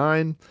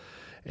 79,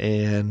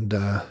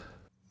 and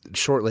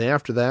shortly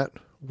after that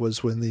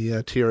was when the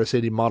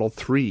TRS-80 Model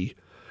 3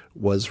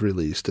 was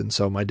released. And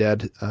so my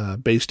dad,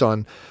 based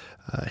on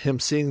him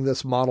seeing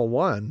this Model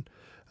 1,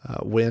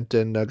 went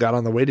and got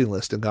on the waiting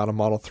list and got a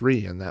Model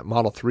 3. And that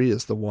Model 3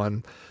 is the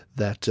one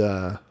that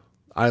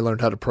I learned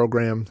how to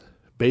program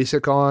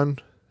BASIC on,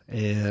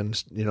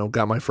 and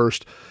got my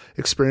first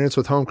experience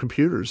with home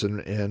computers,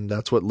 and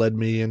that's what led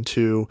me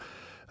into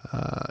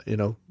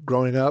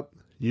growing up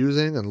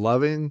using and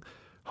loving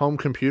home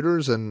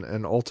computers,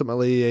 and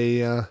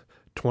ultimately a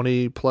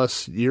 20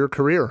 plus year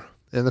career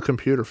in the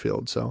computer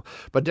field. So,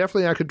 but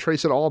definitely I could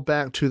trace it all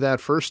back to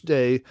that first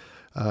day,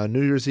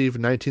 New Year's Eve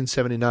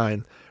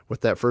 1979,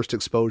 with that first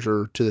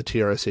exposure to the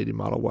TRS-80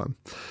 Model 1.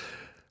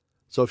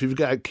 So if you've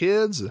got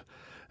kids,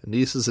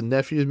 nieces and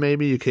nephews,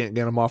 maybe you can't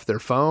get them off their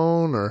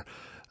phone, or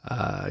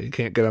you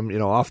can't get them,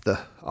 off the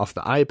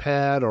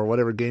iPad or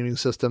whatever gaming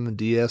system and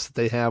DS that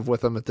they have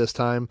with them at this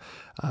time.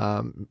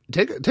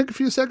 Take a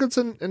few seconds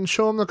and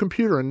show them the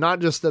computer, and not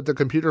just that the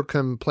computer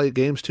can play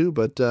games too,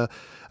 but a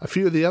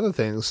few of the other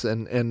things.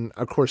 And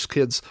of course,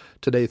 kids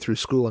today through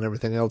school and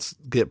everything else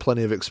get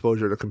plenty of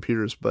exposure to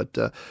computers. But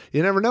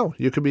you never know;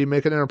 you could be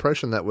making an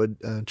impression that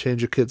would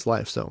change your kid's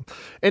life. So,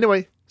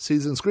 anyway.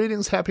 Season's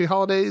greetings, happy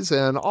holidays,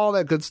 and all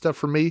that good stuff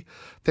from me.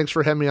 Thanks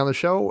for having me on the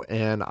show,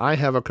 and I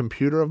have a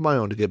computer of my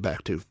own to get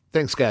back to.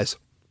 Thanks, guys.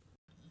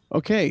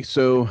 Okay,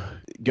 so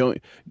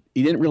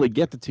he didn't really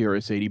get the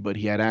TRS-80, but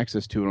he had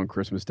access to it on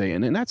Christmas Day,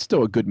 and that's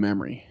still a good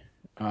memory.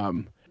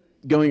 When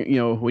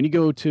you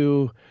go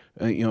to,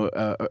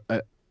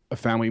 a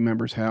family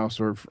member's house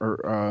or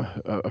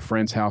a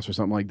friend's house or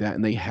something like that,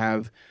 and they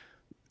have,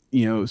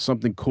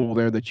 something cool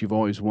there that you've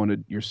always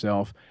wanted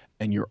yourself,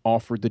 and you're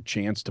offered the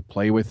chance to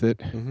play with it.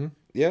 Mm-hmm.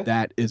 Yeah,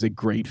 that is a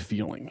great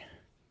feeling.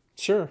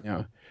 Sure.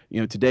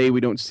 Today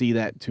we don't see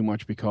that too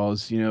much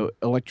because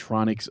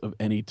electronics of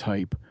any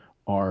type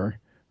are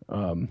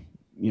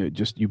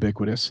just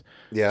ubiquitous.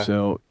 Yeah.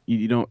 So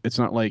you don't. It's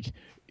not like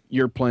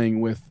you're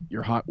playing with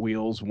your Hot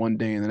Wheels one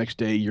day and the next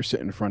day you're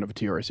sitting in front of a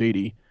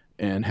TRS-80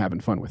 and having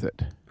fun with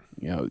it.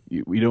 You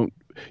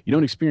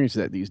don't experience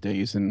that these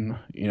days, and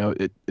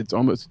it's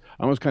almost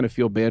I almost kind of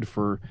feel bad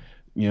for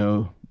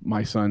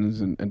my sons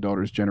and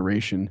daughters'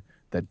 generation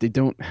that they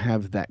don't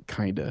have that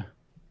kind of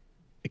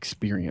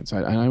experience.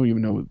 I don't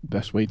even know the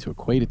best way to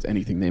equate it to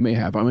anything they may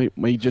have. I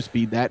may just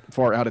be that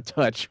far out of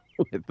touch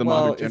with the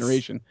modern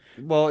generation.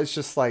 It's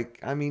just like,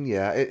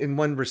 in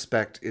one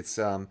respect, it's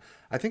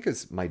I think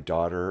it's my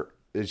daughter.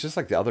 It's just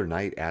like the other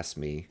night asked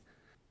me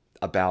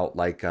about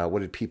like what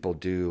did people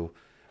do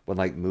when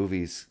like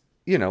movies,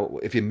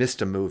 if you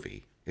missed a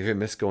movie, if you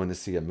missed going to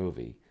see a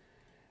movie,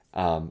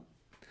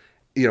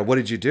 what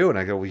did you do? And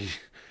I go, well,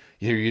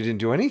 you didn't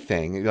do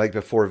anything. Like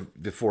before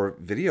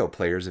video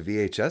players, a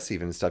VHS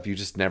even and stuff, you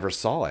just never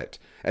saw it.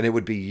 And it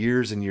would be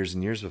years and years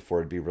and years before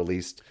it'd be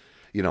released,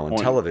 on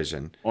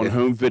television. On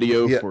home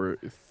video for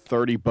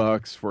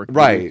 $30 for a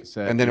right.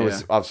 cassette. And then it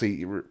was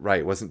obviously, right,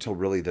 it wasn't until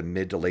really the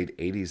mid to late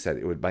 80s that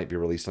it might be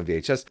released on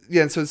VHS.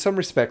 Yeah, and so in some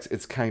respects,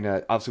 it's kind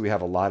of, obviously we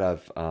have a lot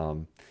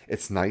of,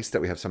 it's nice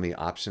that we have so many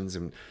options.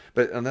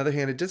 But on the other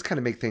hand, it does kind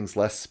of make things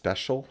less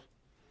special.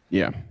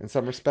 Yeah. In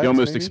some respects. You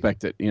almost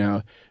expect it,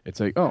 It's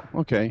like, oh,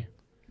 okay.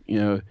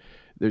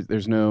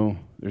 There's no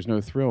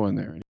thrill in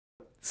there.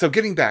 So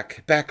getting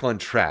back on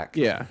track.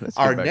 Yeah.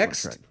 Our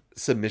next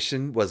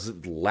submission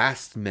was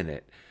last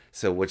minute.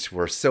 So which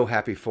we're so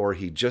happy for.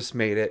 He just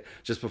made it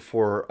just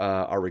before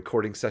our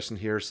recording session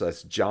here. So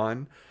that's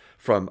John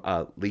from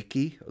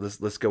Leaky.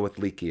 Let's go with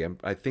Leaky.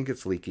 I think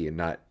it's Leaky and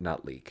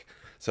not Leak.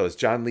 So it's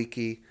John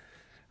Leaky.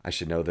 I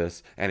should know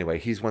this. Anyway,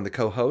 he's one of the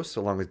co-hosts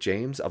along with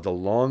James of the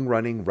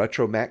long-running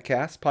Retro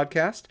Mattcast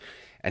podcast.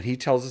 And he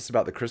tells us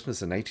about the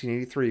Christmas of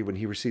 1983 when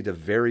he received a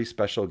very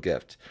special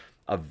gift,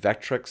 a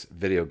Vectrex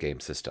video game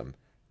system,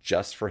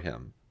 just for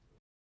him.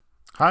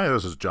 Hi,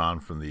 this is John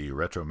from the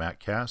Retro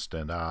Mattcast,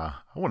 and I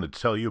wanted to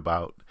tell you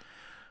about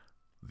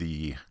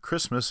the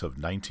Christmas of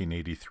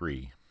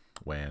 1983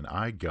 when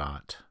I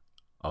got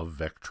a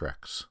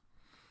Vectrex.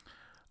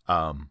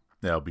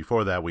 Now,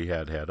 before that, we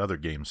had other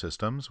game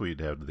systems. We'd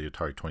had the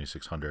Atari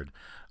 2600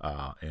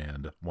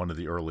 and one of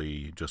the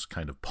early just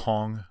kind of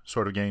Pong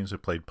sort of games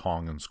that played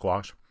Pong and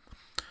squash.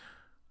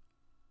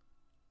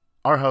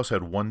 Our house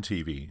had one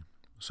TV,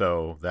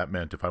 so that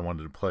meant if I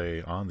wanted to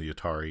play on the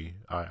Atari,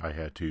 I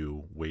had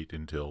to wait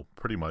until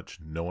pretty much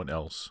no one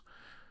else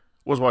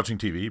was watching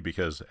TV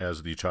because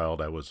as the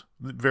child, I was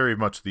very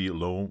much the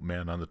low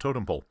man on the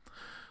totem pole.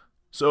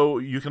 So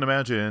you can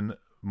imagine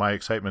my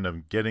excitement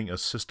of getting a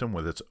system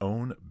with its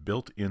own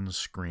built-in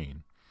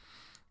screen.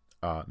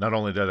 Not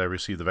only did I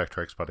receive the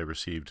Vectrex, but I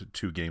received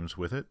two games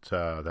with it.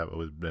 That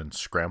would have been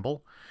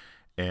Scramble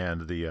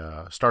and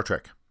the Star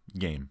Trek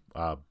game.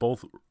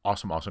 Both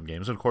awesome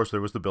games. And of course,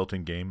 there was the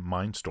built-in game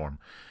Mindstorm.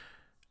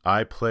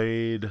 I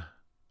played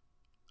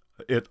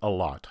it a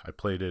lot.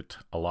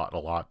 A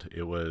lot.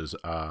 It was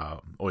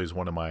always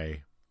one of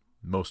my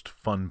most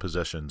fun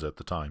possessions at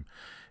the time.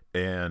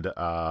 And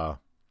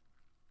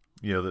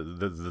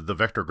the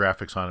vector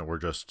graphics on it were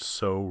just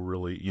so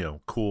really,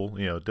 cool.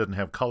 It didn't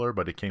have color,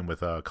 but it came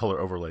with color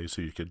overlays,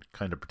 so you could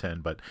kind of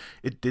pretend, but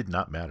it did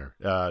not matter.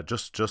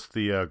 Just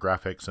the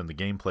graphics and the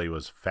gameplay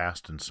was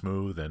fast and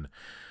smooth, and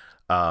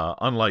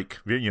unlike,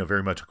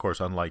 very much, of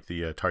course, unlike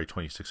the Atari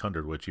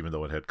 2600, which even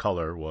though it had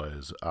color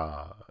was,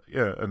 an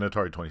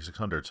Atari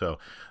 2600. So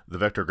the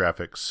vector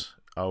graphics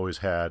always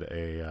had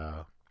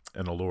an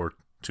allure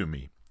to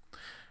me.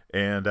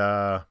 And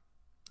I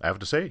have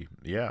to say,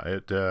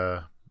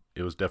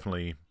 it was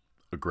definitely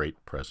a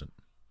great present.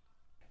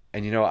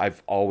 And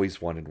I've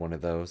always wanted one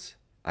of those.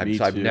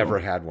 I've never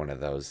had one of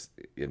those.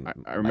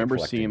 I remember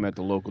seeing them at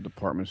the local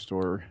department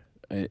store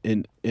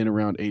in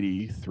around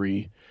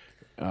 83.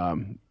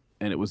 And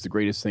it was the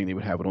greatest thing. They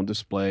would have it on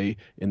display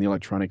in the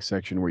electronics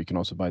section where you can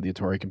also buy the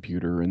Atari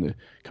computer and the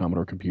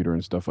Commodore computer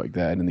and stuff like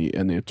that, and the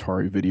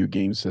Atari video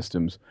game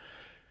systems.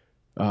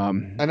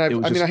 And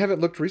I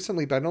haven't looked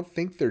recently, but I don't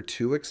think they're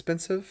too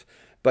expensive.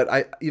 But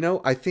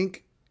I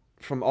think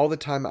from all the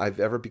time I've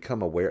ever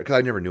become aware, because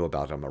I never knew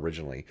about them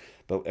originally,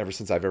 but ever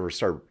since I've ever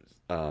started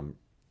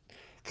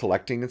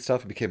collecting and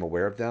stuff and became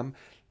aware of them,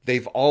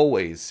 they've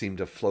always seemed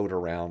to float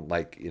around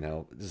like,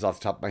 this is off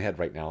the top of my head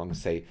right now, I'm going to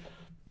say,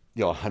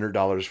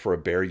 $100 for a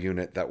bare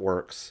unit that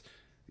works,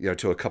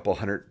 to a couple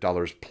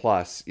 $100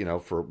 plus,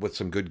 with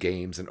some good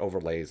games and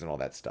overlays and all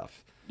that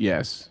stuff.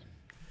 Yes.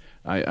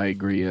 I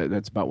agree.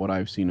 That's about what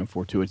I've seen them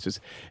for too. It's just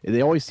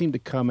they always seem to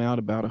come out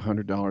about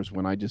 $100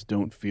 when I just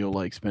don't feel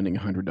like spending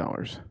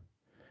 $100.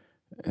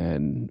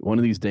 And one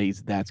of these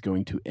days that's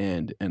going to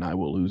end and I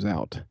will lose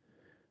out.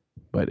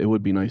 But it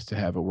would be nice to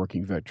have a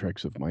working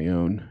Vectrex of my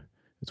own.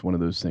 It's one of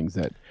those things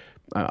that,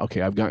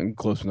 okay, I've gotten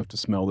close enough to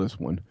smell this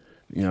one,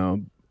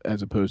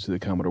 as opposed to the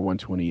Commodore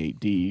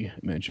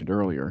 128D mentioned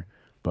earlier.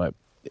 But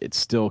it's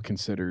still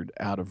considered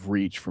out of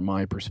reach from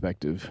my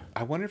perspective.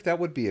 I wonder if that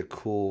would be a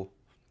cool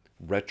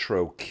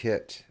retro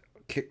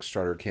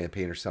Kickstarter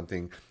campaign or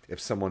something,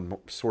 if someone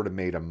sort of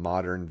made a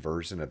modern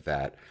version of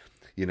that,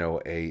 you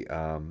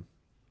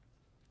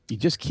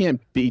just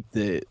can't beat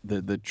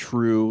the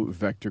true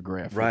vector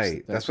graphics.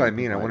 Right. That's what I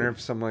mean. I wonder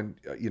if someone,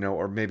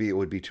 or maybe it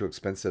would be too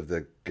expensive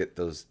to get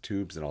those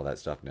tubes and all that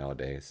stuff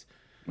nowadays.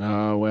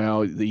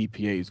 Well, the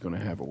EPA is going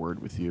to have a word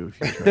with you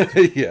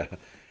if you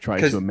try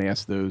to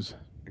amass those.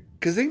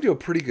 Because they can do a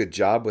pretty good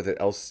job with it.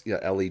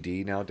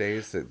 LED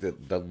nowadays,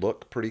 the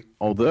look pretty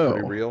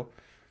real.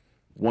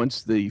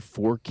 Once the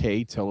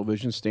 4K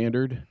television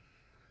standard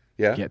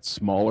gets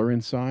smaller in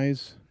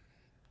size,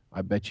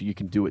 I bet you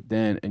can do it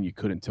then, and you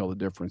couldn't tell the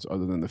difference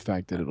other than the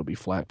fact that it'll be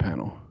flat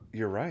panel.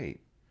 You're right.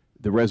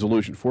 The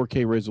resolution,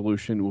 4K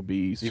resolution, will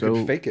be You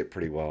could fake it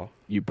pretty well.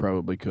 You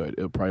probably could.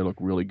 It'll probably look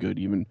really good.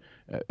 Even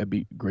it'd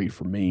be great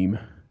for MAME.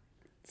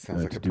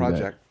 Sounds like a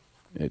project.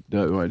 It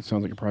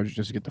sounds like a project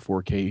just to get the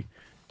 4K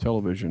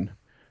television,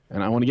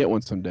 and I want to get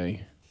one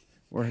someday.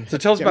 So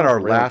tell us about our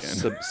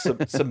last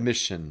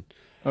submission.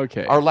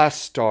 Okay. Our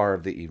last star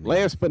of the evening.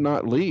 Last but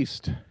not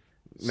least,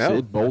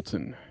 Sid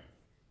Bolton,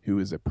 who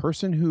is a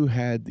person who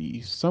had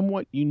the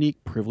somewhat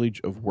unique privilege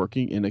of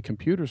working in a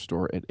computer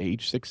store at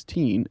age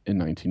 16 in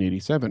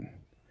 1987.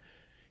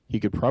 He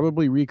could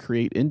probably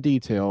recreate in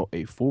detail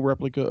a full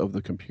replica of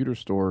the computer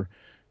store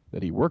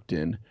that he worked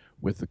in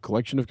with the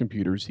collection of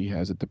computers he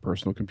has at the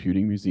Personal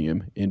Computing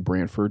Museum in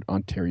Brantford,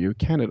 Ontario,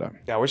 Canada.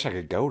 Yeah, I wish I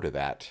could go to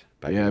that.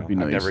 But, it'd be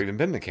nice. I've never even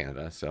been to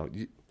Canada, so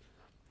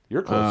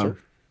you're closer.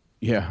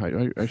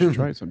 I should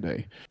try it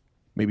someday.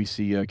 Maybe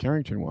see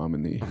Carrington while I'm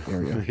in the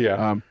area.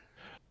 Yeah.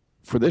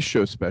 For this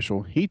show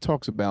special, he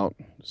talks about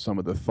some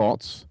of the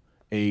thoughts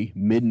a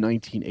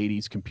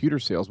mid-1980s computer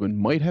salesman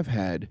might have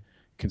had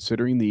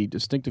considering the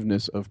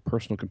distinctiveness of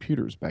personal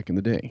computers back in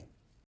the day.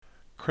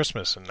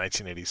 Christmas in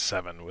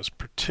 1987 was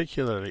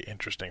particularly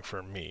interesting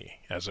for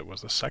me, as it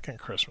was the second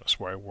Christmas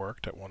where I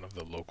worked at one of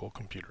the local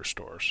computer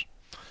stores.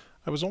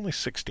 I was only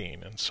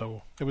 16, and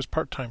so it was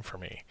part-time for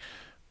me.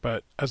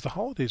 But as the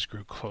holidays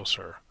grew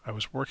closer, I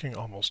was working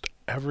almost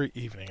every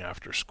evening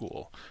after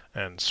school,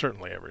 and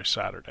certainly every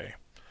Saturday.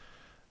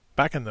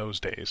 Back in those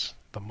days,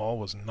 the mall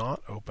was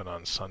not open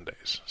on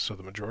Sundays, so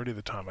the majority of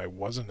the time I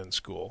wasn't in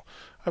school,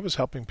 I was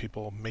helping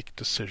people make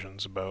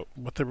decisions about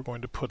what they were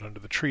going to put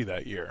under the tree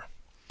that year.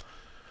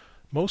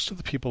 Most of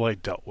the people I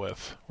dealt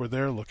with were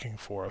there looking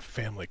for a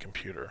family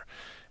computer,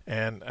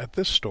 and at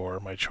this store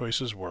my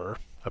choices were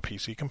a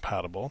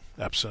PC-compatible,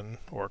 Epson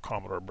or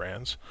Commodore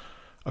brands,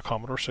 a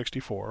Commodore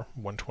 64,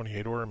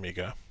 128 or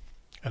Amiga,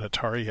 an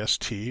Atari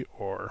ST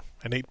or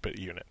an 8-bit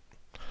unit.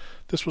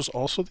 This was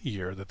also the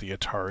year that the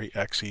Atari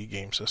XE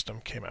game system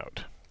came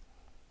out.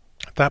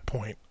 At that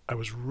point, I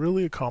was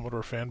really a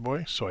Commodore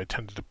fanboy, so I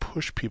tended to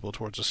push people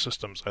towards the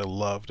systems I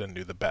loved and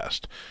knew the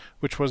best,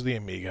 which was the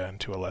Amiga and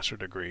to a lesser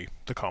degree,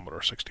 the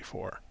Commodore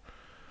 64.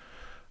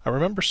 I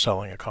remember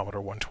selling a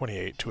Commodore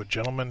 128 to a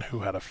gentleman who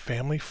had a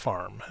family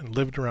farm and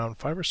lived around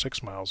 5 or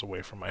 6 miles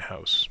away from my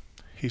house.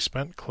 He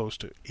spent close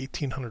to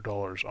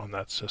 $1,800 on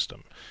that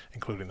system,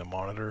 including the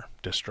monitor,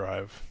 disk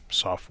drive,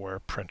 software,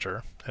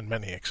 printer, and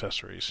many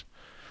accessories.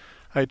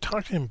 I had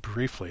talked to him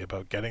briefly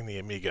about getting the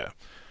Amiga,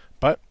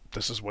 but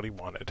this is what he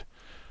wanted.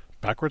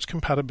 Backwards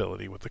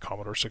compatibility with the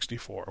Commodore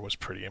 64 was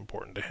pretty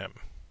important to him.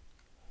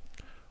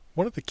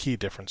 One of the key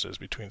differences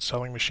between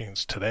selling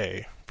machines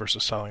today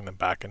versus selling them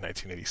back in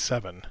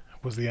 1987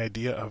 was the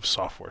idea of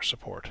software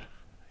support.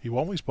 You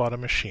always bought a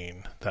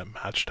machine that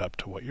matched up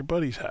to what your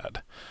buddies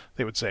had.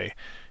 They would say,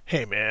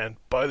 "Hey man,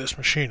 buy this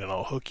machine and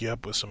I'll hook you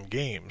up with some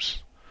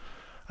games."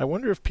 I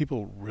wonder if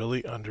people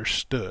really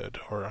understood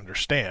or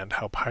understand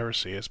how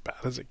piracy, as bad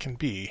as it can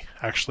be,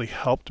 actually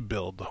helped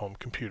build the home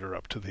computer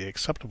up to the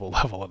acceptable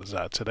level it is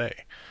at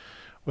today.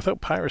 Without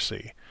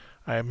piracy,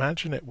 I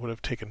imagine it would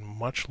have taken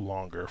much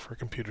longer for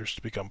computers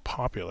to become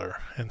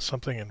popular and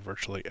something in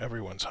virtually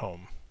everyone's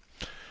home.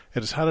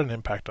 It has had an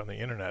impact on the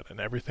internet and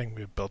everything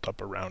we've built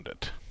up around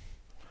it.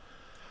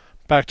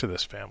 Back to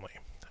this family.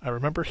 I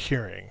remember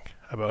hearing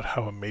about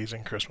how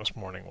amazing Christmas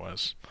morning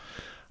was.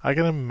 I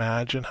can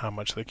imagine how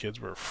much the kids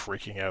were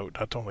freaking out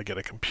not to only get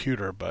a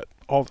computer, but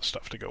all the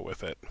stuff to go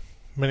with it.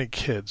 Many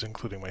kids,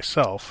 including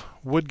myself,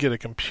 would get a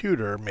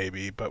computer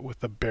maybe, but with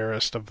the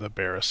barest of the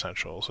bare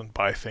essentials and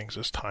buy things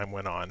as time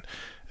went on,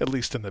 at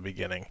least in the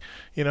beginning.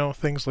 You know,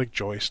 things like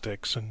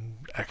joysticks and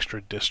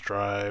extra disk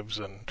drives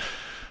and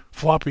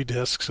floppy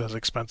disks as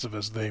expensive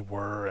as they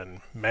were, and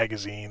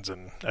magazines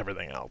and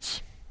everything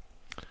else.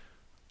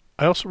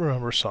 I also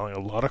remember selling a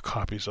lot of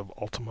copies of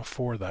Ultima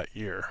 4 that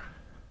year.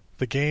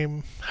 The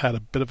game had a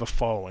bit of a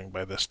following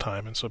by this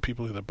time, and so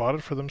people either bought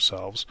it for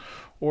themselves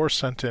or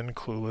sent in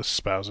clueless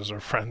spouses or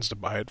friends to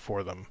buy it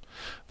for them.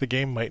 The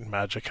game Might and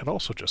Magic had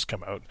also just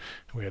come out,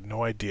 and we had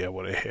no idea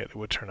what a hit it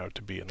would turn out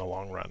to be in the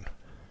long run.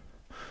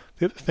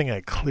 The other thing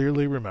I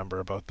clearly remember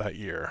about that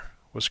year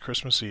was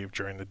Christmas Eve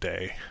during the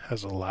day,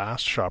 as the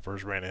last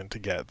shoppers ran in to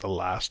get the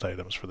last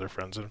items for their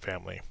friends and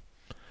family.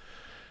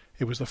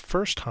 It was the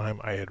first time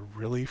I had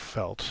really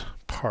felt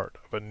part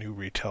of a new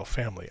retail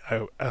family,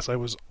 as I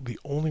was the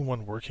only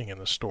one working in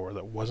the store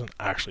that wasn't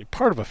actually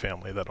part of a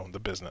family that owned the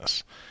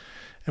business.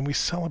 And we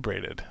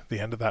celebrated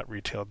the end of that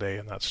retail day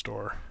in that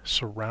store,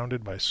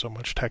 surrounded by so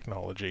much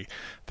technology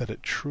that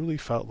it truly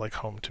felt like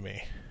home to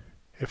me.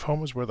 If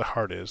home is where the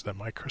heart is, then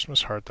my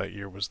Christmas heart that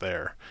year was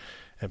there,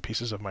 and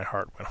pieces of my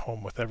heart went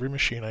home with every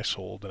machine I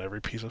sold and every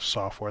piece of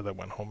software that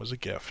went home as a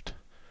gift.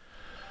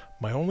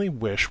 My only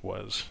wish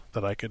was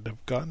that I could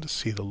have gotten to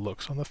see the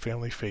looks on the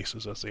family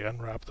faces as they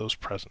unwrapped those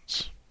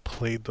presents,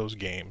 played those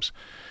games,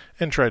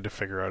 and tried to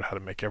figure out how to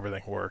make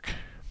everything work.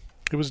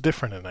 It was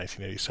different in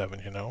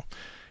 1987, you know.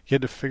 You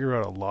had to figure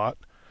out a lot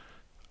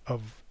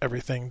of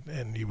everything,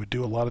 and you would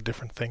do a lot of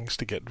different things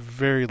to get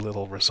very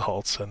little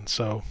results, and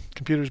so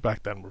computers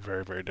back then were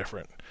very, very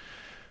different.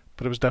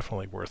 But it was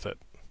definitely worth it.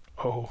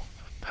 Oh,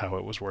 how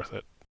it was worth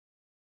it.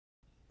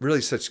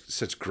 Really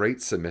such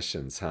great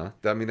submissions, huh?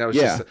 I mean, that was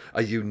just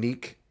a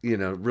unique,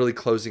 really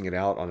closing it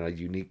out on a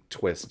unique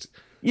twist.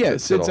 Yeah,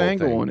 Sid's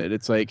angle on it.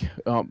 It's like,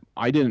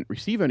 I didn't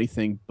receive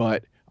anything,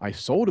 but I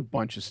sold a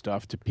bunch of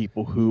stuff to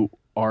people who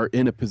are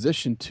in a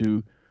position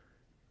to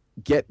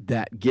get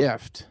that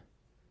gift,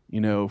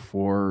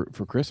 for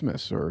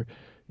Christmas or,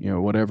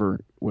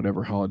 whatever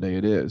holiday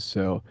it is.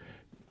 So,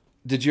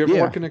 did you ever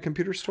work in a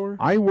computer store?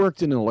 I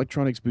worked in an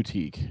electronics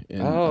boutique.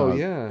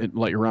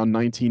 Like around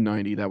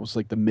 1990. That was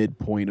like the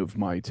midpoint of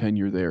my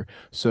tenure there.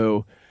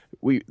 So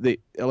the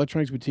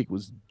electronics boutique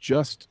was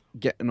just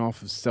getting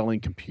off of selling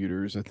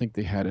computers. I think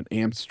they had an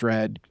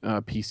Amstrad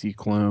PC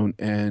clone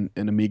and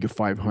an Amiga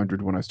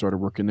 500 when I started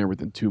working there.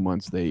 Within 2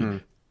 months,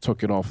 they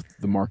took it off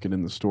the market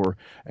in the store,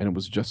 and it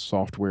was just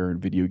software and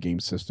video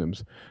game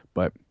systems.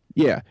 But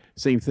yeah,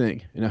 same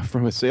thing.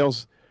 From a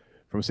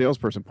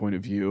salesperson point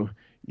of view,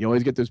 you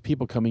always get those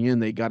people coming in,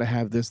 they got to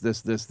have this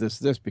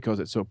because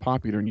it's so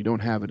popular and you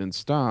don't have it in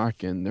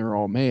stock, and they're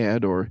all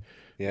mad, or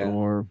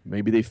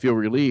maybe they feel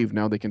relieved.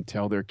 Now they can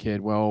tell their kid,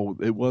 well,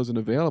 it wasn't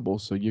available,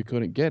 so you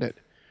couldn't get it.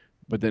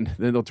 But then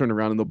they'll turn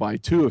around and they'll buy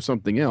 2 of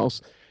something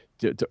else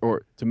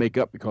to make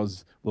up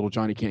because little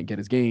Johnny can't get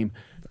his game.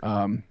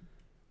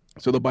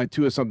 So they'll buy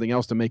 2 of something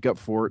else to make up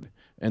for it,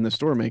 and the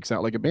store makes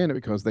out like a bandit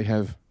because they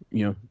have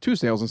 2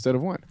 sales instead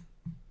of 1.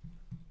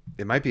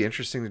 It might be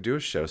interesting to do a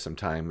show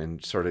sometime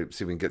and sort of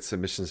see if we can get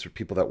submissions from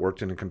people that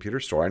worked in a computer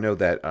store. I know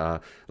that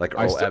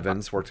Earl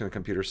Evans worked in a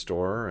computer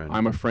store. And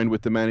I'm a friend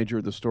with the manager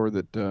of the store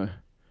that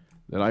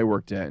I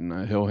worked at,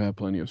 and he'll have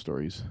plenty of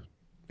stories.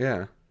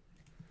 Yeah.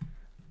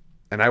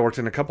 And I worked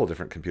in a couple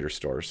different computer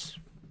stores.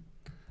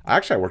 I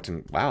worked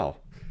in,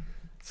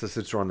 So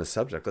since we're on the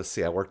subject, let's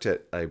see. I worked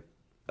at a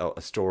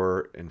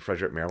store in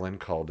Frederick, Maryland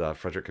called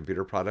Frederick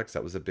Computer Products.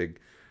 That was a big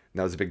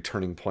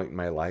turning point in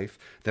my life.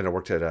 Then I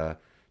worked at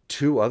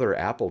 2 other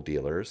Apple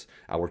dealers.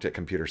 I worked at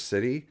Computer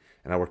City,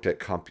 and I worked at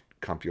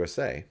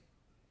CompUSA.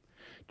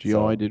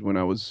 All I did when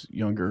I was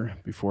younger,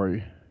 before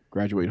I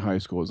graduated high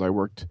school, is I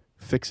worked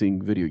fixing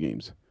video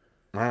games.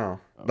 Wow.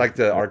 Like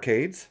the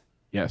arcades?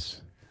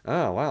 Yes.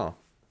 Oh, wow.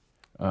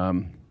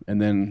 And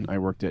then I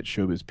worked at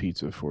Showbiz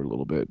Pizza for a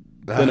little bit.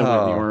 Then I went in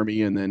the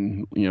Army, and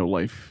then,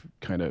 life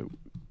kind of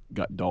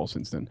got dull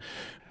since then.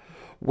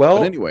 Well,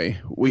 but anyway,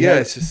 we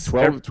had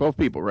 12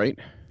 people, right?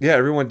 Yeah,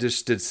 everyone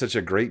just did such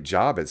a great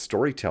job at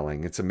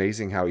storytelling. It's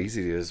amazing how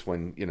easy it is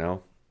when,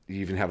 you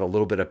even have a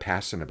little bit of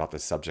passion about the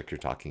subject you're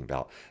talking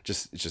about.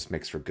 It just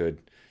makes for good,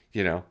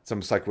 it's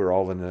almost like we're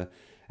all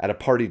at a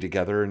party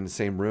together in the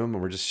same room,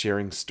 and we're just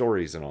sharing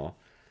stories and all.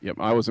 Yep,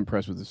 I was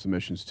impressed with the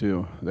submissions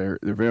too. They're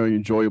very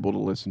enjoyable to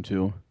listen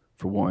to,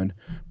 for one.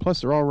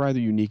 Plus, they're all rather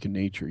unique in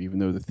nature, even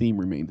though the theme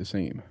remained the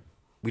same.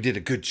 We did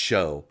a good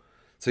show.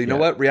 So you know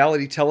what?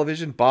 Reality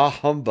television, bah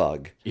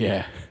humbug.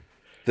 Yeah.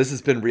 This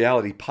has been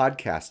reality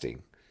podcasting.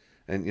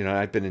 And,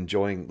 I've been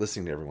enjoying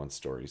listening to everyone's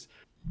stories.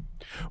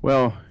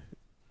 Well,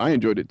 I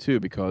enjoyed it too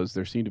because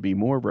there seemed to be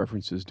more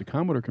references to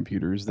Commodore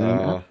computers than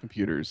Apple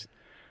computers.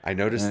 I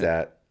noticed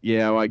that.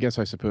 Yeah, well, I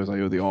suppose I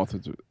owe the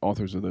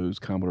authors of those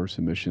Commodore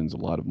submissions a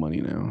lot of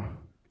money now.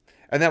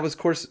 And that was, of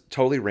course,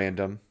 totally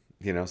random.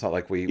 It's not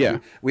like we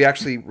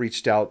actually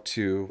reached out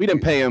to... We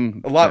didn't pay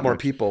them a lot more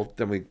people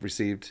than we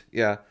received.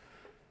 Yeah.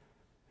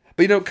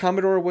 But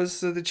Commodore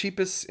was the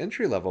cheapest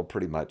entry level,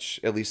 pretty much,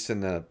 at least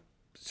in the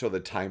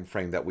time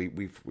frame that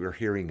we were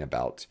hearing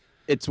about.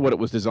 It's what it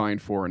was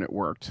designed for, and it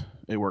worked.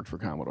 It worked for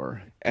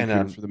Commodore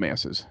and for the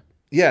masses.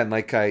 Yeah, and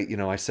like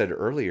I said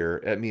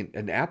earlier, I mean,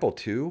 an Apple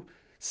II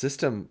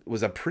system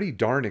was a pretty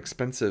darn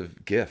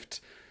expensive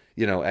gift,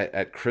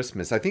 at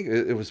Christmas. I think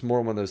it was more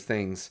one of those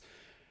things.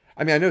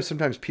 I mean, I know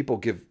sometimes people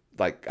give,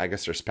 I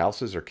guess their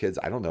spouses or kids,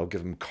 I don't know,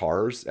 give them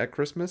cars at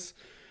Christmas.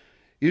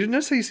 You didn't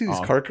necessarily see these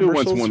car who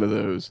commercials. wants one of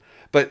those?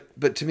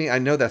 But to me, I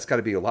know that's got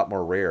to be a lot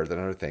more rare than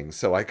other things.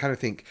 So I kind of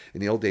think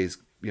in the old days,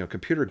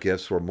 computer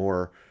gifts were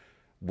more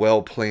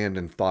well planned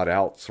and thought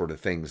out sort of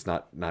things,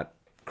 not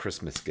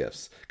Christmas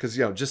gifts. Because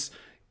just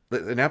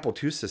an Apple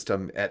II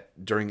system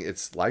during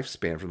its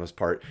lifespan, for the most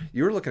part,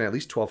 you were looking at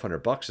least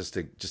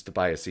 $1,200 just to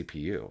buy a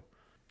CPU.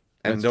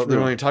 And don't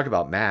even talk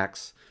about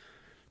Macs.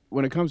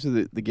 When it comes to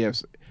the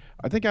gifts,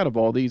 I think out of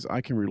all these,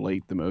 I can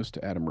relate the most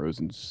to Adam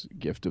Rosen's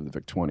gift of the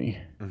VIC-20.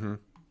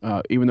 Mm-hmm.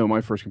 Even though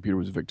my first computer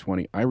was a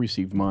VIC-20, I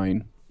received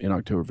mine in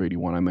October of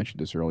 81. I mentioned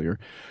this earlier.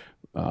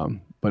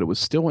 But it was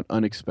still an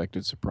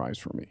unexpected surprise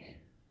for me.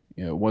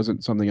 It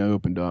wasn't something I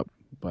opened up,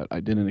 but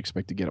I didn't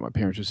expect to get it. My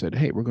parents just said,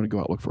 hey, we're going to go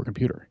out and look for a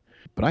computer.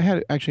 But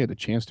I actually had the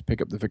chance to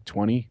pick up the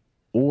VIC-20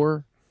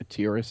 or a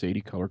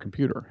TRS-80 color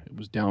computer. It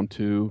was down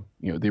to,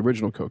 the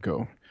original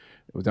Coco.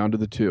 It was down to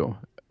the two.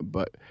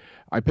 But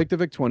I picked the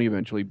VIC-20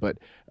 eventually, but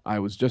I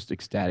was just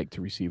ecstatic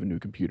to receive a new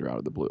computer out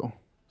of the blue.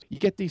 You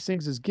get these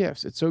things as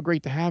gifts. It's so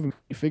great to have them.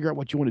 You figure out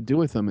what you want to do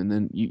with them, and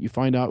then you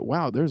find out,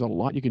 wow, there's a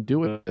lot you can do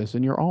with this,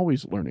 and you're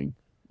always learning,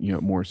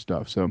 more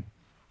stuff. So,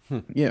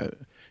 yeah,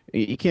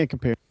 you can't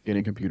compare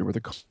getting a computer with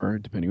a car,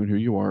 depending on who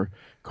you are.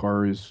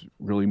 Car is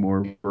really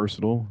more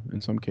versatile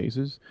in some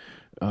cases.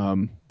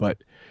 But,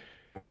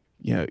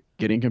 yeah,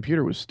 getting a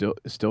computer was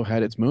still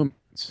had its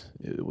moments.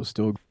 It was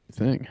still a great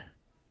thing.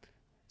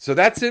 So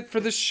that's it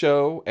for the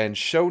show, and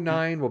show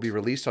 9 will be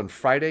released on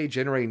Friday,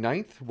 January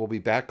 9th. We'll be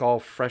back all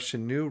fresh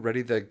and new,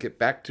 ready to get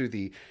back to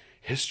the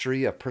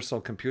history of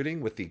personal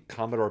computing with the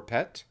Commodore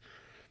PET.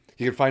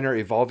 You can find our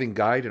evolving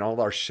guide and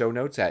all our show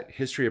notes at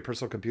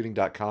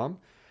historyofpersonalcomputing.com.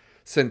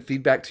 Send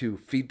feedback to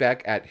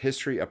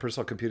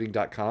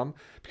feedback@historyofpersonalcomputing.com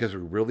because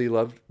we really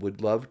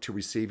would love to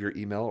receive your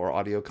email or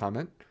audio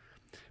comment.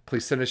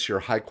 Please send us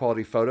your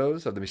high-quality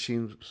photos of the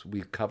machines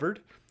we've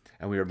covered,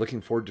 and we are looking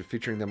forward to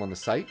featuring them on the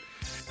site.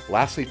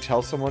 Lastly,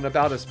 tell someone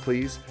about us,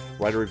 please.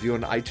 Write a review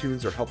on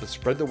iTunes or help us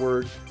spread the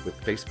word with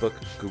Facebook,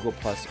 Google+,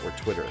 or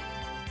Twitter.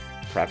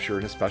 Perhaps you're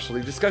in a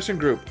specialty discussion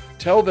group.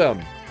 Tell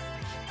them.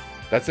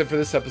 That's it for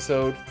this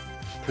episode.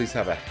 Please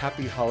have a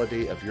happy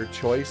holiday of your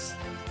choice.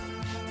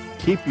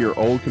 Keep your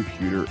old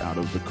computer out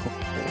of the cold.